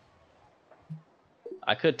know.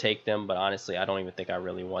 I could take them, but honestly, I don't even think I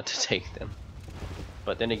really want to take them.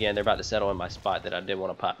 But then again, they're about to settle in my spot that I did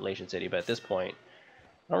want a population city. But at this point,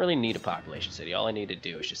 I don't really need a population city. All I need to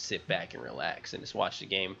do is just sit back and relax and just watch the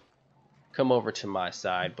game come over to my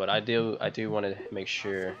side. But I do want to make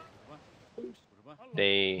sure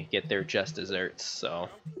they get their just desserts. So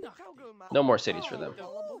no more cities for them.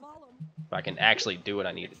 If I can actually do what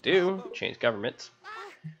I need to do, change governments.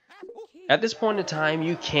 At this point in time,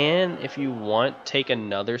 you can, if you want, take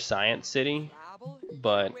another science city,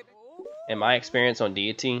 but in my experience on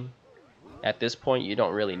Deity, at this point you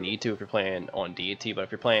don't really need to if you're playing on Deity. But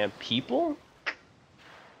if you're playing people,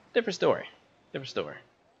 different story.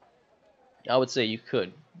 I would say you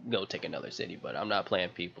could go take another city, but I'm not playing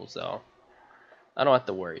people, so I don't have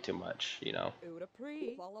to worry too much, you know.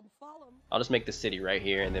 I'll just make the city right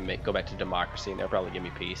here and then go back to democracy, and they'll probably give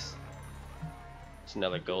me peace. It's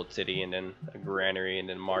another gold city, and then a granary, and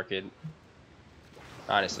then market.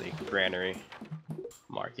 Honestly, granary,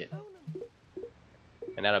 market.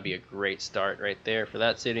 And that'll be a great start right there for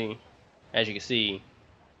that city. As you can see,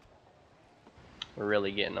 we're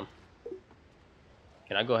really getting them.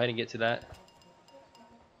 Can I go ahead and get to that?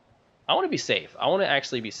 I want to be safe. I want to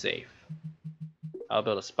actually be safe. I'll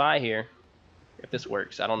build a spy here. If this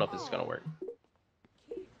works. I don't know if this is going to work.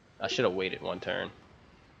 I should have waited one turn.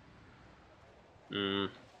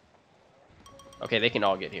 Okay, they can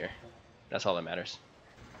all get here. That's all that matters.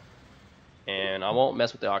 And I won't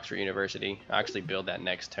mess with the Oxford University. I'll actually build that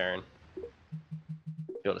next turn.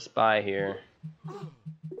 Build a spy here.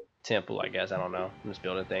 Temple, I guess. I don't know. I'm just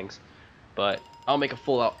building things. But I'll make a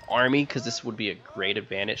full-out army, because this would be a great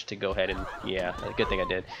advantage to go ahead and, yeah, a good thing I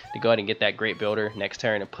did, to go ahead and get that great builder next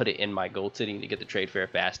turn and put it in my gold city to get the trade fair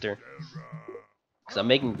faster. Because I'm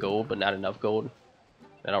making gold, but not enough gold.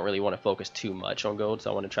 I don't really want to focus too much on gold,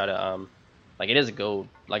 so I want to try to, like, it is a gold,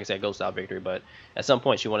 like I said, gold style victory, but at some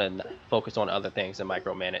point you want to focus on other things and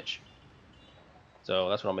micromanage. So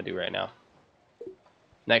that's what I'm going to do right now.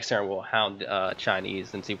 Next turn we'll hound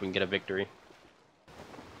Chinese and see if we can get a victory.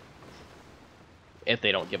 If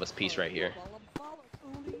they don't give us peace right here.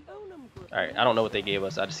 Alright, I don't know what they gave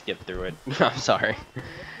us, I just skipped through it. I'm sorry.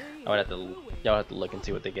 Y'all have to look and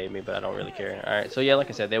see what they gave me, but I don't really care. Alright, so yeah, like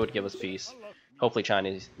I said, they would give us peace. Hopefully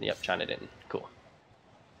Chinese, yep, China didn't. Cool.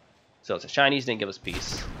 So the Chinese didn't give us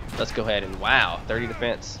peace. Let's go ahead and, wow, 30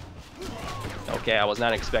 defense. Okay, I was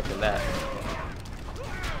not expecting that.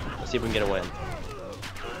 Let's see if we can get a win.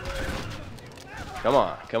 Come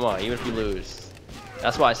on, even if you lose.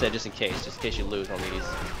 That's why I said just in case you lose on these.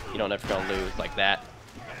 You don't ever gonna lose like that.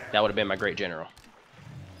 That would have been my great general.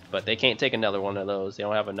 But they can't take another one of those. They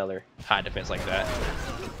don't have another high defense like that.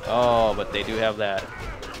 Oh, but they do have that.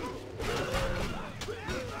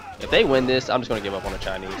 If they win this, I'm just gonna give up on the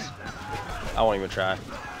Chinese. I won't even try.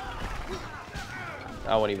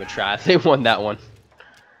 I won't even try if they won that one.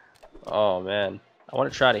 Oh man, I want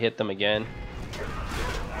to try to hit them again.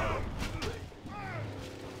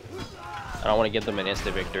 I don't want to give them an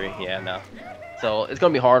instant victory. Yeah, no. So it's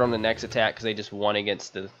gonna be hard on the next attack because they just won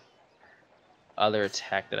against the other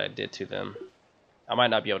attack that I did to them. I might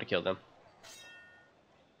not be able to kill them,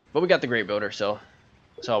 but we got the Great Builder, so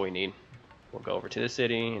that's all we need. We'll go over to the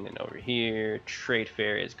city, and then over here, trade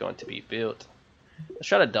fair is going to be built. Let's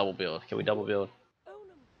try to double build. Can we double build?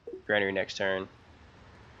 Granary next turn.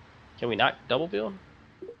 Can we not double build?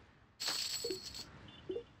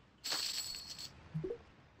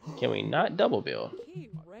 Can we not double build?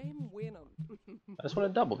 I just want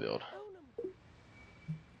to double build.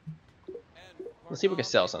 Let's see if we can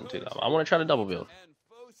sell something to them. I want to try to double build.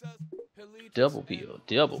 Double build,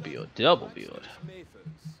 double build, double build.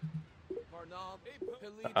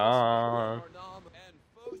 Can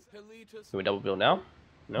we double build now?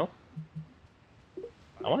 No?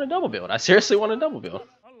 I want to double build. I seriously want to double build.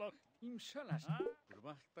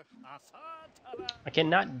 I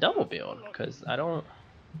cannot double build because I don't.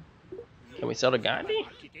 Can we sell to Gandhi?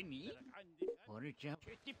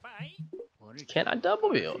 Can I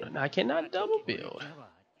double build? I cannot double build.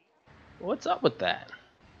 What's up with that?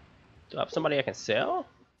 Do I have somebody I can sell?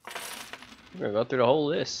 We're gonna go through the whole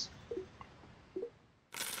list.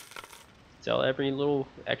 Sell every little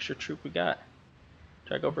extra troop we got.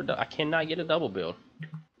 Try to go for. I cannot get a double build.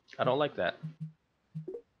 I don't like that.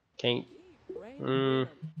 Can't.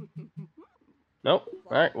 Nope.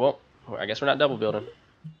 Alright, well, I guess we're not double building.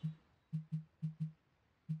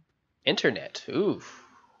 Internet. Oof.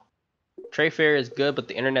 Trade fair is good, but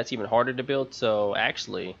the internet's even harder to build, so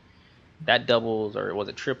actually, that doubles, or was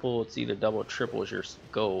it triple? It's either double or triple is your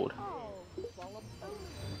gold.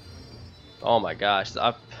 Oh my gosh,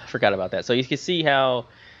 I forgot about that. So you can see how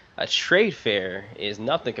a trade fair is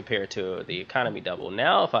nothing compared to the economy double.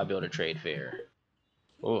 Now if I build a trade fair,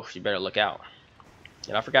 oof, you better look out.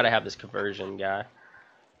 And I forgot I have this conversion guy.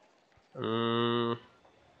 We'll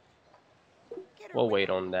wait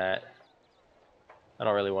on that. I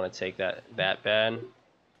don't really want to take that bad. It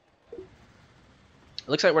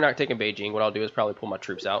looks like we're not taking Beijing. What I'll do is probably pull my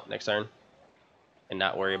troops out next turn and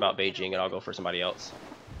not worry about Beijing, and I'll go for somebody else.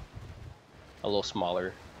 A little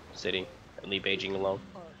smaller city and leave Beijing alone.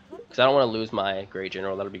 Because I don't want to lose my great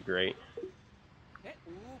general. That'll be great.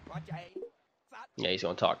 Yeah, he's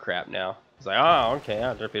going to talk crap now. He's like, oh, okay,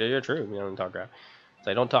 I'll defeat your troop. You don't talk crap. It's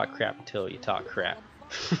like, don't talk crap until you talk crap.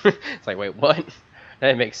 It's like, wait, what? That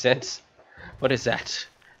didn't make sense. What is that?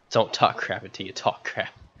 Don't talk crap until you talk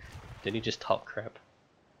crap. Did he just talk crap?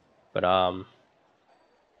 But, let's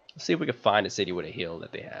see if we can find a city with a hill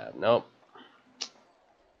that they have. Nope.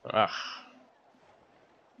 Ugh.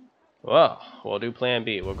 Well, we'll do plan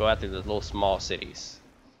B. We'll go after the little small cities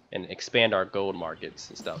and expand our gold markets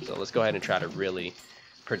and stuff. So let's go ahead and try to really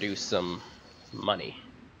produce some money.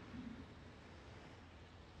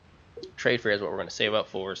 Trade fair is what we're going to save up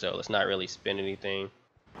for, so let's not really spend anything.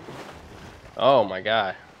 Oh my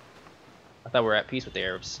god. I thought we were at peace with the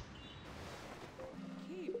Arabs.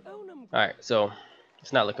 Alright, so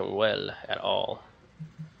it's not looking well at all.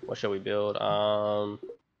 What shall we build?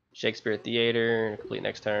 Shakespeare Theater, complete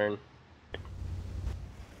next turn.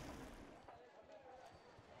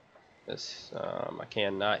 This, I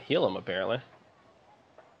cannot heal him apparently.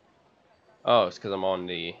 Oh, it's because I'm on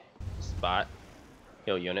the spot.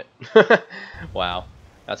 Heal unit. Wow,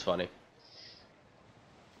 that's funny.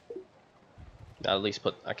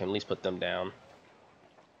 I can at least put them down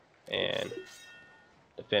and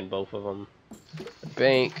defend both of them. The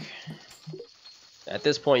bank. At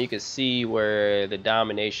this point, you can see where the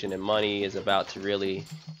domination and money is about to really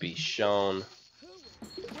be shown.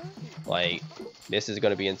 Like, this is going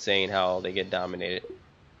to be insane how they get dominated.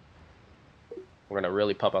 We're going to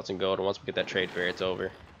really pump out some gold, and once we get that trade fair, it's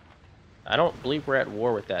over. I don't believe we're at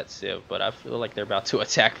war with that civ, but I feel like they're about to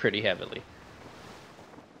attack pretty heavily.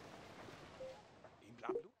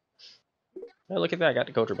 Oh, look at that, I got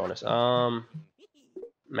the culture bonus.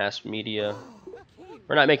 Mass media.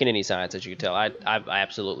 We're not making any science, as you can tell. I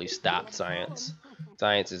absolutely stopped science.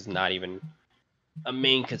 Science is not even a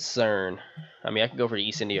main concern. I mean, I could go for the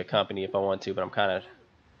East India Company if I want to, but I'm kind of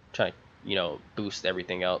trying to, you know, boost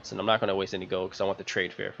everything else. And I'm not going to waste any gold because I want the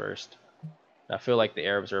trade fair first. I feel like the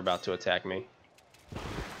Arabs are about to attack me.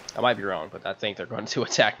 I might be wrong, but I think they're going to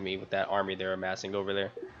attack me with that army they're amassing over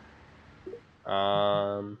there.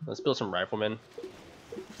 Let's build some riflemen.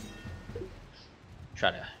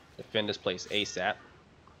 Try to defend this place ASAP.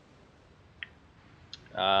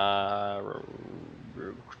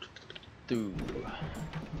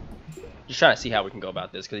 Just trying to see how we can go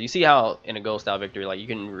about this, because you see how in a gold style victory, like you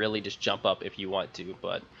can really just jump up if you want to.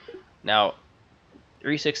 But now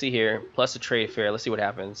 360 here plus a trade fair. Let's see what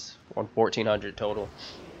happens. 1400 total.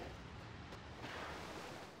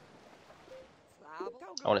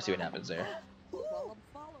 I want to see what happens there.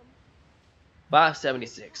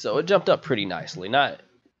 576. So it jumped up pretty nicely. Not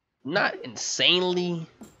insanely,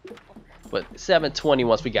 but 720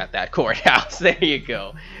 once we got that courthouse. There you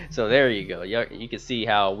go. So there you go. You can see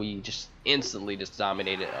how we just instantly just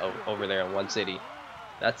dominated over there in one city.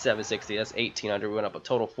 That's 760. That's 1800. We went up a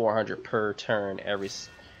total 400 per turn every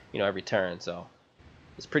turn. So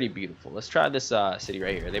it's pretty beautiful. Let's try this city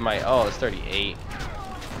right here. They might. Oh, it's 38.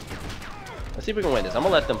 Let's see if we can win this. I'm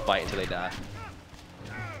gonna let them fight until they die.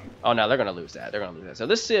 Oh no, they're gonna lose that. They're gonna lose that. So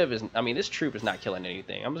this civ is. I mean, this troop is not killing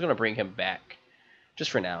anything. I'm just gonna bring him back,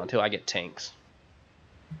 just for now, until I get tanks.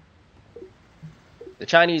 The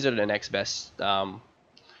Chinese are the next best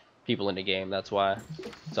people in the game. That's why.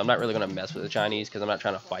 So I'm not really gonna mess with the Chinese because I'm not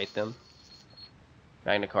trying to fight them.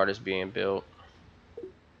 Magna Carta's being built.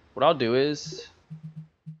 What I'll do is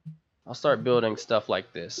I'll start building stuff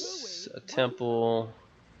like this. A temple.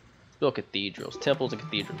 Build cathedrals, temples and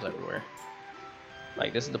cathedrals everywhere.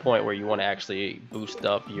 Like this is the point where you want to actually boost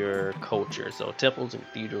up your culture. So temples and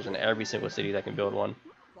cathedrals in every single city that can build one.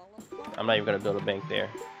 I'm not even going to build a bank there,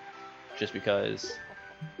 just because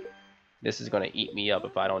this is going to eat me up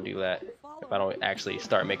if I don't do that. If I don't actually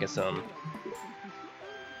start making some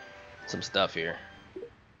stuff here.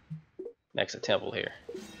 Next, a temple here.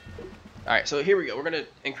 Alright, so here we go. We're going to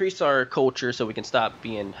increase our culture so we can stop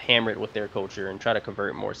being hammered with their culture and try to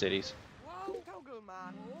convert more cities.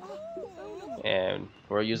 And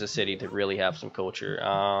we'll use a city to really have some culture.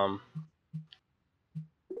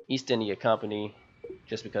 East India Company,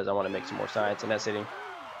 just because I want to make some more science in that city.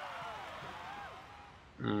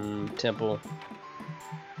 Temple.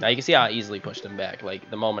 Now you can see how I easily pushed them back.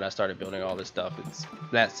 Like the moment I started building all this stuff, it's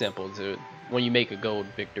that simple to when you make a gold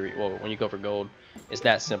victory. Well, when you go for gold, it's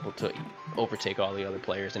that simple to overtake all the other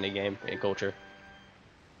players in the game in culture.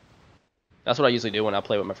 That's what I usually do when I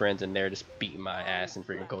play with my friends and they're just beating my ass in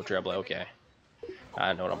freaking culture. I'm like, okay,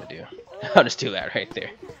 I know what I'm gonna do. I'll just do that right there.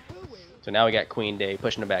 So now we got Queen Day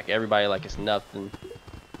pushing it back. Everybody like it's nothing.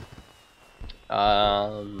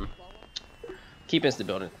 Keep instant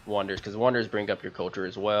building wonders because wonders bring up your culture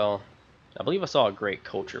as well. I believe I saw a great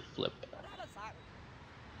culture flip.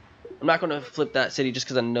 I'm not going to flip that city just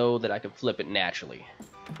because I know that I can flip it naturally.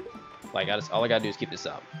 Like all I gotta do is keep this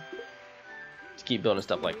up. Just keep building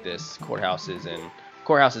stuff like this, courthouses, and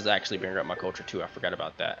courthouses actually bring up my culture too. I forgot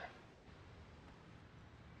about that.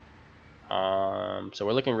 So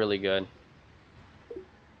we're looking really good.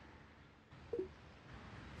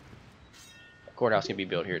 Courthouse can be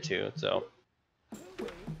built here too. So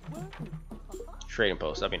trading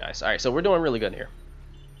post, that'd be nice. All right, so we're doing really good here.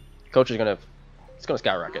 Culture's gonna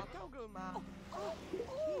skyrocket.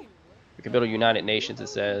 We can build a United Nations, it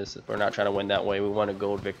says. If we're not trying to win that way, we want a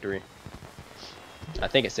gold victory. I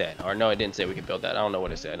think it said, or no, it didn't say we could build that. I don't know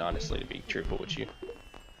what it said, honestly, to be truthful with you.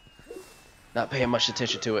 Not paying much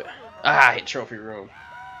attention to it. Ah, I hit trophy room.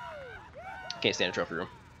 Can't stand a trophy room.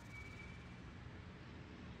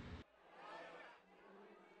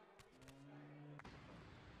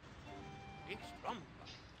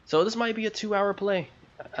 So this might be a 2-hour play.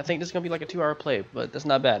 I think this is gonna be like a 2-hour play, but that's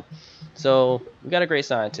not bad. So we got a great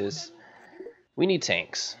scientist. We need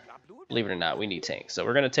tanks. Believe it or not, we need tanks. So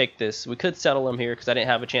we're gonna take this. We could settle them here because I didn't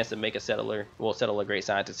have a chance to make a settler. We'll settle a great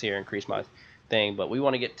scientist here, increase my thing. But we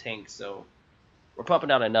want to get tanks, so we're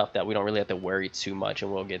pumping out enough that we don't really have to worry too much,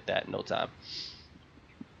 and we'll get that in no time.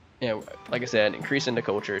 Yeah, like I said, increasing the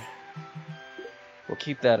culture. We'll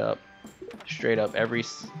keep that up. Straight up every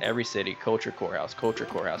city, culture courthouse, culture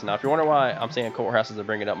courthouse. Now if you're wondering why I'm saying courthouses are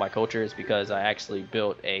bringing up my culture, is because I actually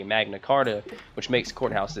built a Magna Carta which makes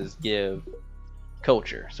courthouses give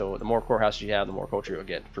culture. So the more courthouses you have, the more culture you'll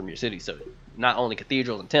get from your city. So not only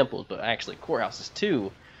cathedrals and temples, but actually courthouses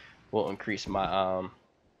too will increase my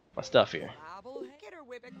my stuff here.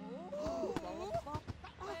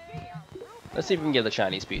 Let's see if we can get the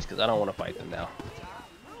Chinese peace, because I don't want to fight them now.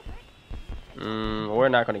 We're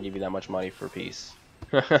not going to give you that much money for peace.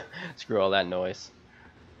 Screw all that noise.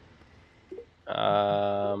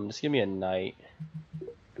 Just give me a knight.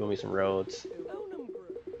 Build me some roads.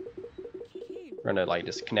 We're going to like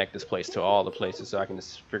just connect this place to all the places so I can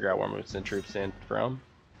just figure out where I'm going to send troops in from.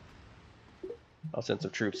 I'll send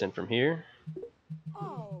some troops in from here.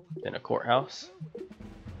 Then a courthouse.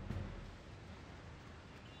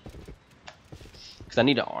 Because I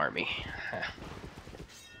need an army.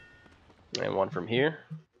 And one from here.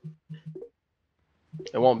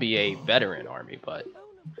 It won't be a veteran army, but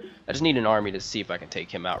I just need an army to see if I can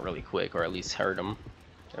take him out really quick, or at least hurt him.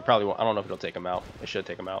 I probably won't. I don't know if it'll take him out. It should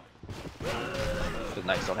take him out. The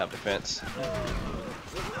knights don't have defense.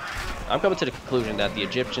 I'm coming to the conclusion that the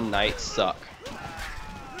Egyptian knights suck.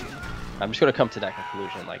 I'm just gonna come to that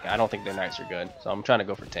conclusion. Like, I don't think their knights are good, so I'm trying to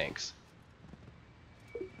go for tanks.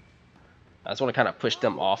 I just want to kind of push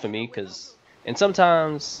them off of me, because, and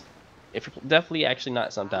sometimes, if you're definitely, actually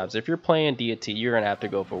not sometimes, if you're playing Deity, you're gonna have to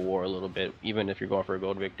go for war a little bit, even if you're going for a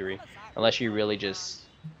gold victory, unless you really just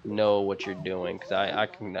know what you're doing. Because I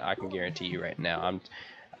can guarantee you right now,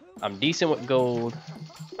 I'm decent with gold.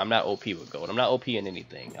 I'm not OP with gold. I'm not OP in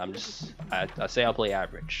anything. I say I'll play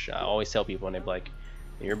average. I always tell people, and they're like,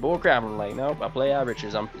 "You're bullcrap." I'm like, nope, I play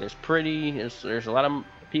averages. There's a lot of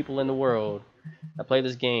people in the world that play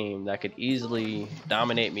this game that could easily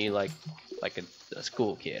dominate me like a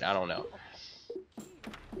school kid. I don't know.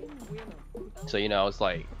 So, you know, it's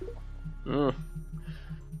like,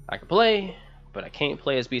 I can play, but I can't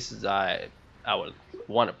play as beasts as I would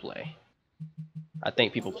want to play. I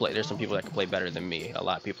think people play. There's some people that can play better than me. A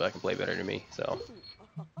lot of people that can play better than me. So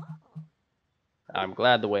I'm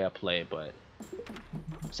glad the way I play, but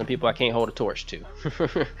some people I can't hold a torch to.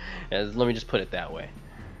 Let me just put it that way.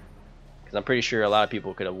 Because I'm pretty sure a lot of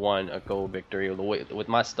people could have won a gold victory. With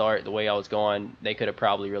my start, the way I was going, they could have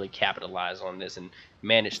probably really capitalized on this and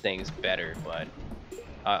managed things better. But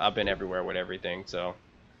I've been everywhere with everything, so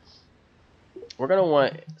we're gonna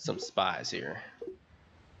want some spies here.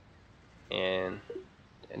 And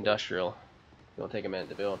industrial. It'll take a minute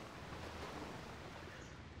to build.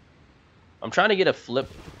 I'm trying to get a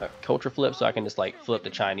culture flip, so I can just like flip the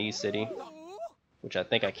Chinese city, which I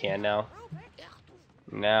think I can now.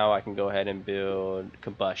 Now I can go ahead and build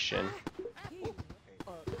combustion.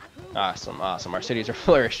 Awesome, awesome. Our cities are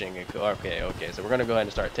flourishing. Okay, okay. So we're gonna go ahead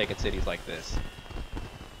and start taking cities like this.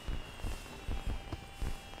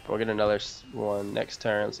 We'll get another one next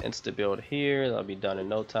turn. Let's insta build here. That'll be done in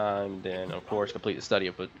no time. Then of course complete the study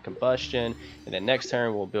of combustion, and then next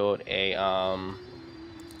turn we'll build a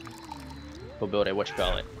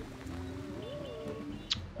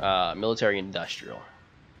military industrial,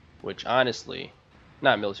 which honestly,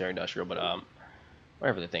 not military industrial, but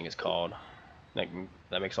whatever the thing is called, that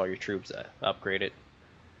makes all your troops upgraded.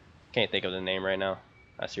 Can't think of the name right now.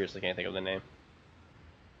 I seriously can't think of the name.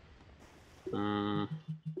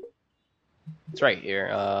 It's right here.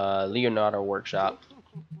 Leonardo Workshop.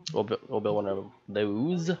 We'll build one of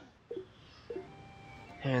those.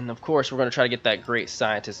 And of course, we're going to try to get that great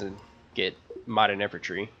scientist and get modern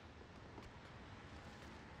infantry.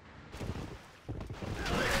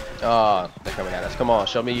 Oh, they're coming at us. Come on,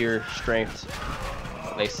 show me your strength.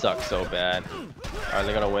 They suck so bad. Are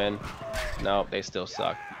they going to win? Nope, they still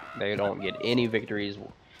suck. They don't get any victories,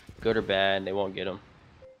 good or bad. They won't get them.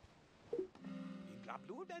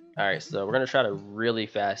 Alright, so we're going to try to really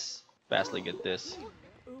fastly get this.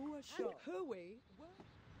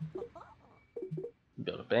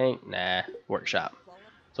 Build a bank? Nah. Workshop.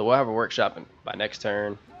 So we'll have a workshop by next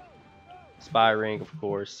turn. Spy ring, of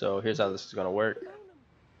course. So here's how this is going to work.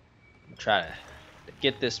 Try to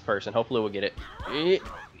get this person. Hopefully we'll get it.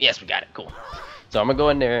 Yes, we got it. Cool. So I'm going to go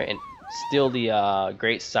in there and steal the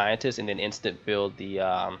great scientist and then instant build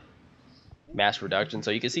the mass reduction.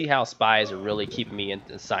 So you can see how spies are really keeping me in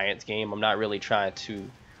the science game. I'm not really trying to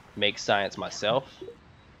make science myself.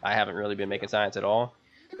 I haven't really been making science at all.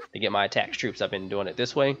 To get my attack troops, I've been doing it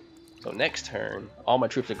this way. So next turn, all my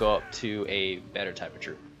troops will go up to a better type of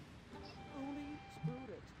troop.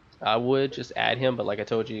 I would just add him, but like I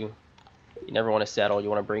told you, you never want to settle. You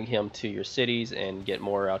want to bring him to your cities and get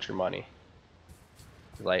more out your money.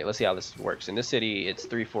 Like, let's see how this works. In this city, it's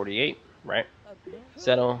 348, right?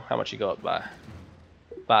 Settle, how much you go up by?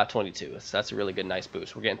 522. That's a really good, nice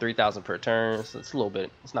boost. We're getting 3,000 per turn, so it's a little bit,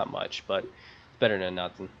 it's not much, but it's better than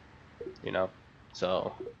nothing, you know?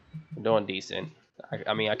 So, we're doing decent.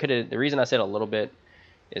 I mean, I could have, the reason I said a little bit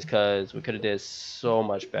is because we could have did so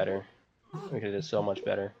much better. We could have did so much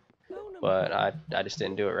better, but I just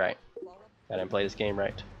didn't do it right. I didn't play this game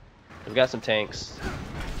right. We've got some tanks.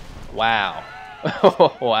 Wow.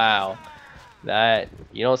 Wow. That,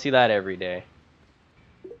 you don't see that every day.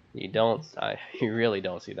 You really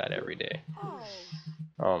don't see that every day.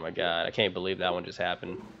 Oh my god, I can't believe that one just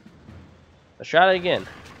happened. Let's try it again.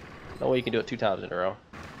 No way you can do it 2 times in a row.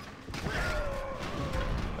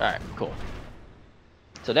 Alright, cool.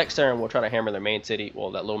 So next turn we'll try to hammer their main city,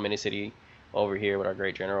 well, that little mini city over here with our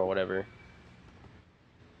great general or whatever.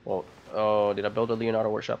 Well, oh, did I build a Leonardo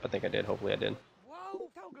workshop? I think I did. Hopefully I did.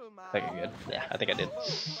 I think I did. Yeah, I think I did.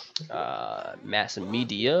 Mass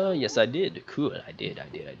media. Yes, I did. Cool. I did.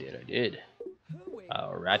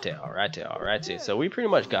 Alrighty. So we pretty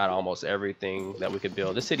much got almost everything that we could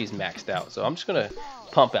build. This city's maxed out, so I'm just gonna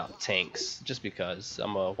pump out tanks just because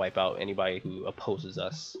I'm gonna wipe out anybody who opposes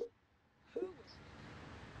us.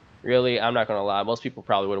 Really, I'm not gonna lie. Most people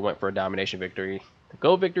probably would have went for a domination victory. The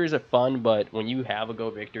gold victories are fun, but when you have a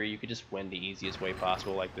gold victory, you could just win the easiest way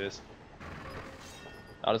possible like this.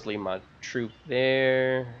 I'll just leave my troop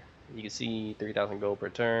there. You can see 3,000 gold per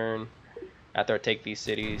turn. After I take these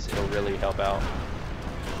cities, it'll really help out.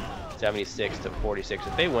 76 to 46.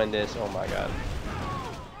 If they win this, oh my god.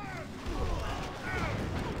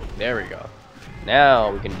 There we go.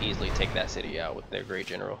 Now we can easily take that city out with their great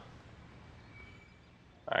general.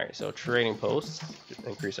 Alright, so trading posts, just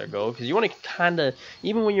increase our gold. Because you want to kind of,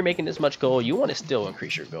 even when you're making this much gold, you want to still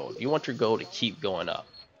increase your gold. You want your gold to keep going up.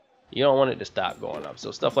 You don't want it to stop going up.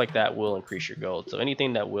 So stuff like that will increase your gold. So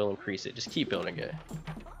anything that will increase it, just keep building it.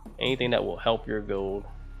 Anything that will help your gold,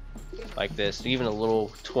 like this, even a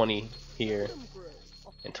little 20 here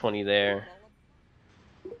and 20 there.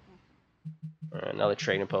 Another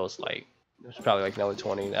trading post, like there's probably like another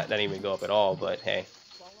 20. That didn't even go up at all, but hey,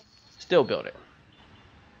 still build it.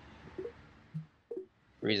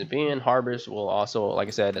 Reason being, harbors will also, like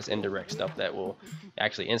I said, that's indirect stuff that will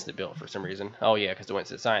actually instant build for some reason. Oh yeah, because it went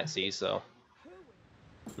to science C, so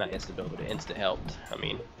not instant build, but it instant helped. I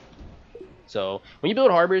mean, so when you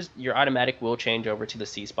build harbors, your automatic will change over to the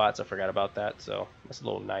sea spots. I forgot about that, so that's a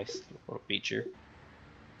little nice little feature.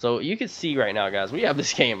 So you can see right now, guys, we have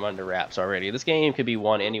this game under wraps already. This game could be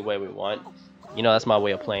won any way we want. You know, that's my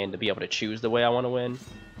way of playing, to be able to choose the way I want to win.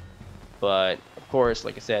 But of course,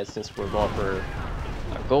 like I said, since we're going for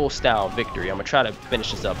a goal style victory, I'm gonna try to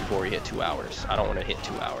finish this up before we hit 2 hours. I don't want to hit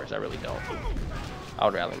 2 hours. I really don't. I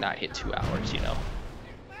would rather not hit 2 hours, you know.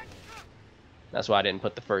 That's why I didn't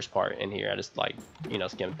put the first part in here. I just, like, you know,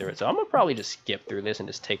 skimmed through it. So I'm gonna probably just skip through this and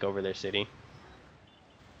just take over their city.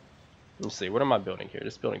 Let's see, what am I building here?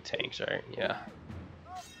 Just building tanks, right? Yeah.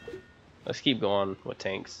 Let's keep going with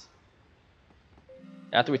tanks.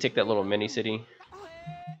 After we take that little mini city,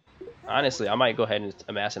 honestly, I might go ahead and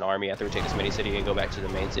amass an army after we take this mini city and go back to the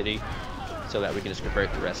main city, so that we can just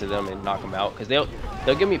convert the rest of them and knock them out. Because they'll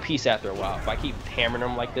give me peace after a while. If I keep hammering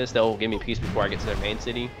them like this, they'll give me peace before I get to their main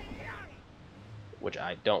city, which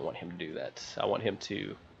I don't want him to do that. I want him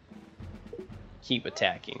to keep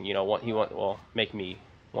attacking. You know, well, make me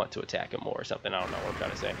want to attack him more or something. I don't know what I'm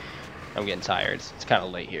trying to say. I'm getting tired. It's kind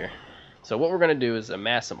of late here. So what we're gonna do is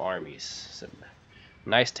amass some armies, some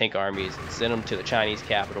nice tank armies, and send them to the Chinese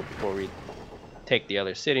capital before we take the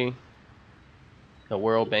other city. The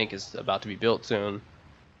World Bank is about to be built soon.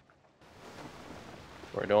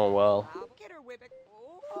 We're doing well.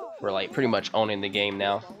 We're like pretty much owning the game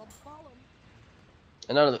now.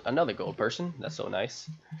 Another gold person. That's so nice.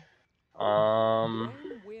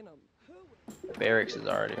 The barracks is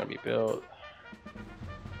already gonna be built.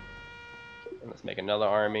 And let's make another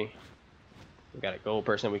army. We got a gold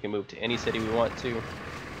person. We can move to any city we want to.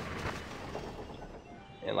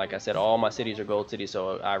 And like I said, all my cities are gold cities,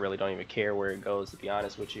 so I really don't even care where it goes, to be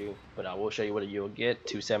honest with you. But I will show you what you'll get.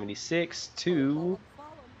 276 to,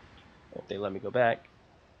 if they let me go back,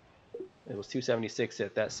 it was 276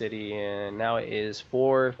 at that city, and now it is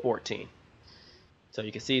 414. So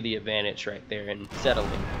you can see the advantage right there in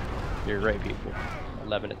settling your great people.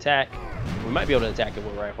 11 attack. We might be able to attack it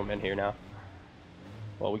with riflemen here now.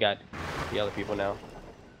 Well, we got the other people now.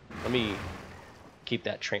 Let me keep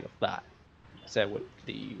that train of thought. I said with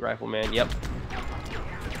the rifleman, yep.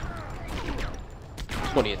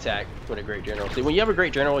 20 attack with a great general. See, when you have a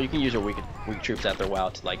great general, you can use your weak troops after a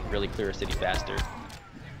while to like really clear a city faster.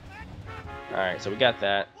 Alright, so we got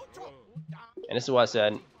that. And this is what I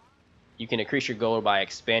said. You can increase your gold by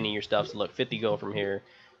expanding your stuff. So look, 50 gold from here.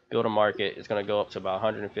 Build a market. It's going to go up to about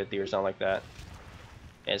 150 or something like that.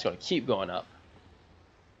 And it's going to keep going up.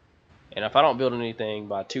 And if I don't build anything,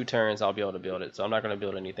 by 2 turns, I'll be able to build it. So I'm not going to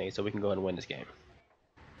build anything, so we can go ahead and win this game.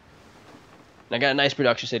 And I got a nice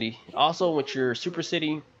production city. Also, with your super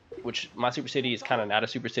city, which my super city is kind of not a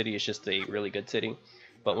super city, it's just a really good city.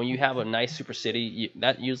 But when you have a nice super city,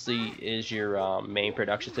 that usually is your main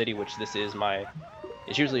production city, which this is my...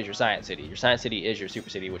 It's usually your science city. Your science city is your super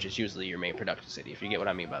city, which is usually your main production city, if you get what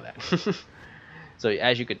I mean by that. So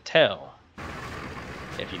as you could tell,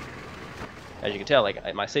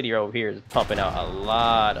 like my city over here is pumping out a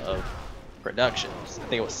lot of productions. I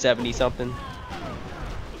think it was 70 something.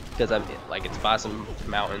 Because I'm like, it's by some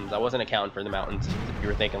mountains. I wasn't accounting for the mountains. If you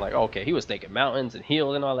were thinking like, oh, okay, he was thinking mountains and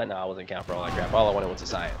hills and all that. No, I wasn't accounting for all that crap. All I wanted was the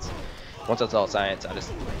science. Once I saw science, I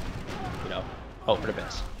just, you know, hope for the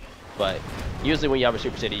best. But usually when you have a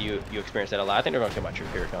super city, you experience that a lot. I think they're going to kill my troop.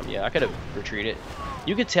 Here it come. Yeah, I could have retreated.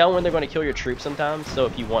 You could tell when they're going to kill your troop sometimes. So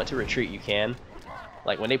if you want to retreat, you can.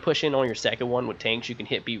 Like when they push in on your second one with tanks, you can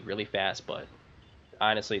hit B really fast. But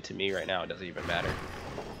honestly, to me right now, it doesn't even matter.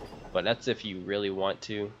 But that's if you really want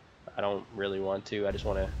to. I don't really want to. I just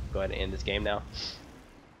want to go ahead and end this game now.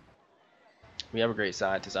 We have a great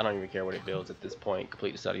scientist. I don't even care what it builds at this point.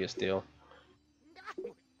 Complete the study of steel.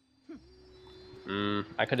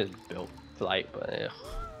 I could have built flight, but ugh.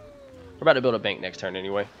 We're about to build a bank next turn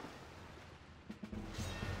anyway.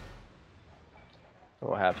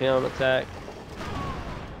 We'll have him attack.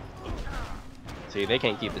 See, they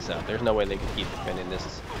can't keep this up. There's no way they can keep defending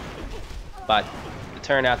this. By the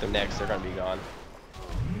turn after next, they're going to be gone.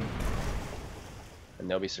 And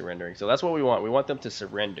they'll be surrendering. So that's what we want. We want them to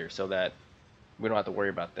surrender so that we don't have to worry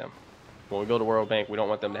about them. When we build a world bank, we don't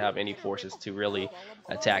want them to have any forces to really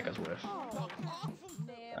attack us with.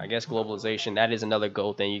 I guess globalization, that is another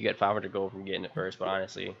gold thing. You get 500 gold from getting it first, but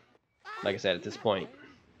honestly, like I said, at this point,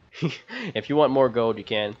 if you want more gold, you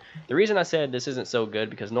can. The reason I said this isn't so good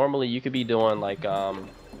because normally you could be doing like let's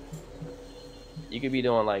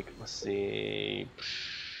see,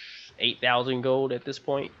 8,000 gold at this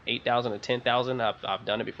point, 8,000 to 10,000. I've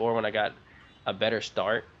done it before when I got a better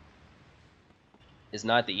start. It's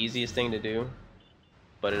not the easiest thing to do,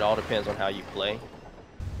 but it all depends on how you play.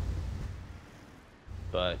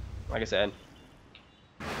 But like I said,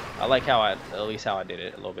 I like how at least how I did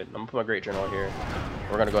it a little bit. I'm gonna put my great journal here.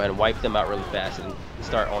 We're gonna go ahead and wipe them out really fast and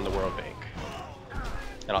start on the world bank.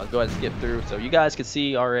 And I'll go ahead and skip through so you guys can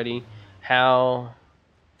see already how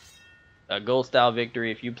a gold style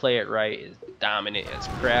victory, if you play it right, is dominant as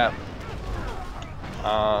crap.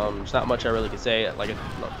 There's not much I really can say. Like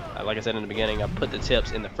I said in the beginning, I put the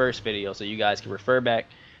tips in the first video so you guys can refer back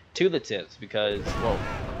to the tips because, well,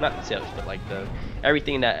 not the tips, but like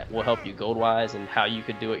everything that will help you gold wise and how you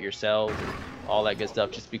could do it yourselves and all that good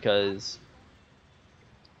stuff, just because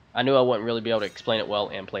I knew I wouldn't really be able to explain it well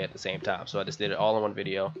and play at the same time. So I just did it all in one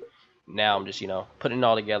video. Now I'm just, you know, putting it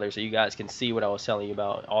all together so you guys can see what I was telling you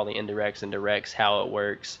about, all the indirects and directs, how it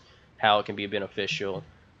works, how it can be beneficial.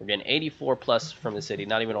 We're getting 84 plus from the city,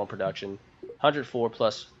 not even on production. 104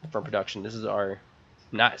 plus from production. This is our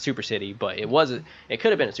not super city, but it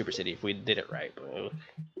could have been a super city if we did it right. But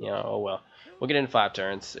you know, oh well. We'll get in 5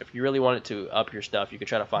 turns. If you really wanted to up your stuff, you could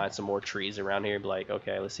try to find some more trees around here. Be like,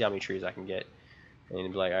 okay, let's see how many trees I can get. And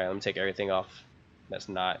you'd be like, all right, let me take everything off. That's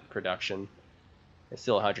not production. It's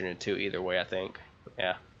still 102 either way, I think.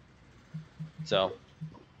 Yeah. So,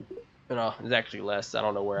 you know, it's actually less. I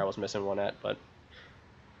don't know where I was missing one at, but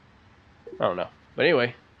I don't know. But anyway,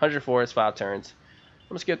 104 is 5 turns. I'm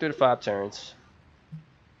gonna skip through the 5 turns.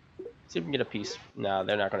 See if we can get a piece. Nah,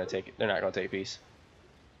 they're not gonna take it. They're not gonna take a piece.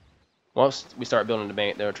 Once we start building the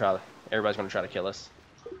bank, everybody's gonna try to kill us.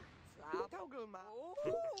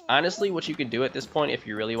 Honestly, what you can do at this point, if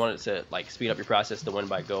you really wanted to like speed up your process to win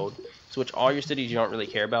by gold, switch all your cities you don't really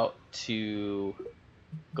care about to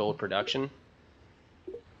gold production,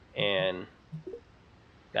 and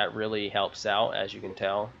that really helps out. As you can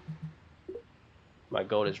tell, my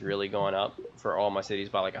gold is really going up for all my cities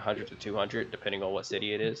by like 100 to 200, depending on what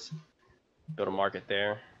city it is. Build a market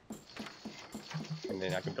there, and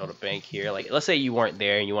then I can build a bank here. Like, let's say you weren't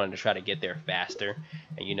there and you wanted to try to get there faster,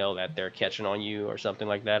 and you know that they're catching on you or something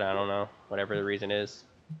like that. I don't know, whatever the reason is.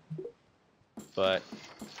 But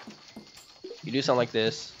you do something like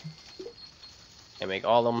this and make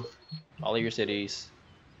all of your cities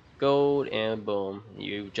gold, and boom,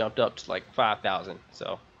 you jumped up to like 5,000.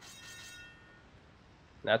 So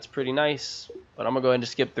that's pretty nice. But I'm gonna go ahead and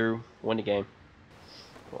just skip through, win the game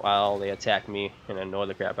while they attack me and annoy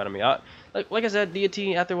the crap out of me. Like I said,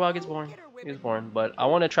 Deity after a while gets boring. It gets boring, but I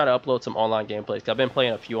want to try to upload some online gameplays. Cause I've been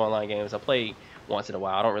playing a few online games. I play once in a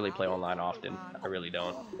while. I don't really play online often. I really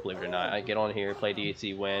don't, believe it or not. I get on here, play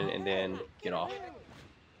Deity, win, and then get off.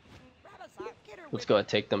 Let's go ahead and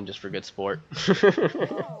take them just for good sport.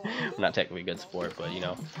 Not technically good sport, but you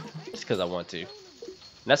know, just because I want to.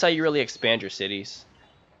 And that's how you really expand your cities.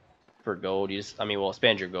 For gold, you just,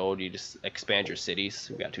 expand your gold, you just expand your cities.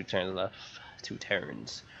 We got 2 turns left. 2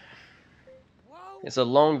 turns. It's a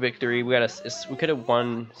long victory. We could have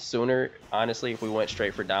won sooner, honestly, if we went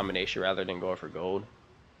straight for domination rather than going for gold.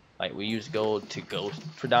 Like, we used gold to go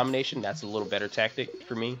for domination. That's a little better tactic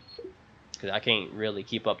for me, because I can't really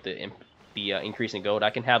keep up the increase in gold. I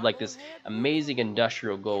can have like this amazing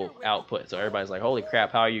industrial gold output, so everybody's like, holy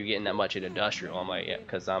crap, how are you getting that much in industrial? I'm like, yeah,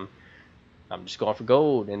 because I'm just going for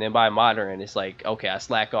gold. And then by modern, it's like, okay, I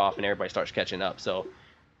slack off and everybody starts catching up. So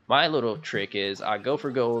my little trick is I go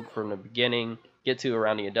for gold from the beginning, get to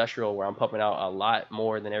around the industrial where I'm pumping out a lot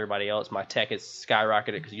more than everybody else. My tech is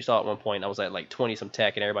skyrocketed because you saw at one point I was at like 20 some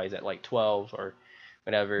tech and everybody's at like 12 or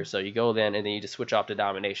whatever. So you go then and then you just switch off to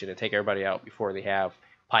domination and take everybody out before they have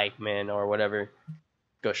pikemen or whatever.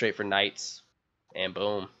 Go straight for knights and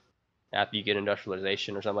boom. After you get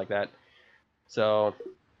industrialization or something like that. So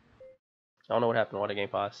I don't know what happened. What a game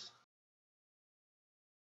pass.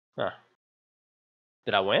 Huh.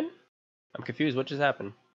 Did I win? I'm confused. What just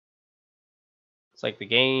happened? It's like the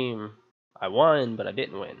game I won, but I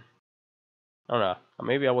didn't win. I don't know.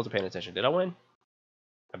 Maybe I wasn't paying attention. Did I win?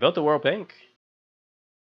 I built the world bank.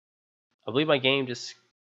 I believe my game just...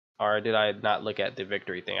 Or did I not look at the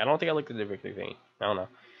victory thing? I don't think I looked at the victory thing. I don't know.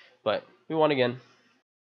 But we won again.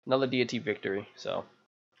 Another Deity victory. So,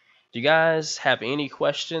 do you guys have any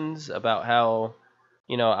questions about how,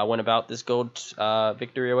 I went about this gold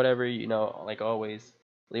victory or whatever? Like always,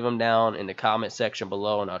 leave them down in the comment section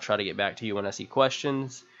below, and I'll try to get back to you when I see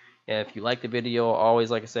questions. If you like the video, always,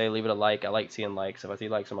 like I say, leave it a like. I like seeing likes. If I see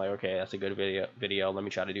likes, I'm like, okay, that's a good video. Let me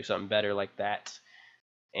try to do something better like that.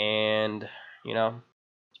 And,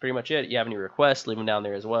 that's pretty much it. If you have any requests, leave them down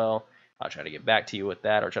there as well. I'll try to get back to you with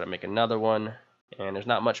that or try to make another one. And there's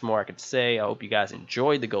not much more I could say. I hope you guys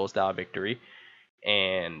enjoyed the gold style victory.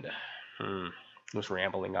 And, I was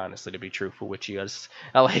rambling, honestly, to be truthful with you guys.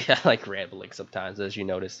 I like rambling sometimes, as you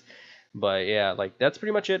notice. But yeah, that's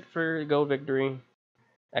pretty much it for gold victory.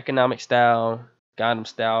 Economic style, Gundam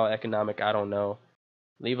style, economic, I don't know.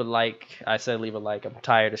 Leave a like. I said leave a like. I'm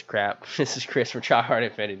tired as crap. This is Chris from Tryhard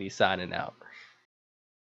Infinity signing out.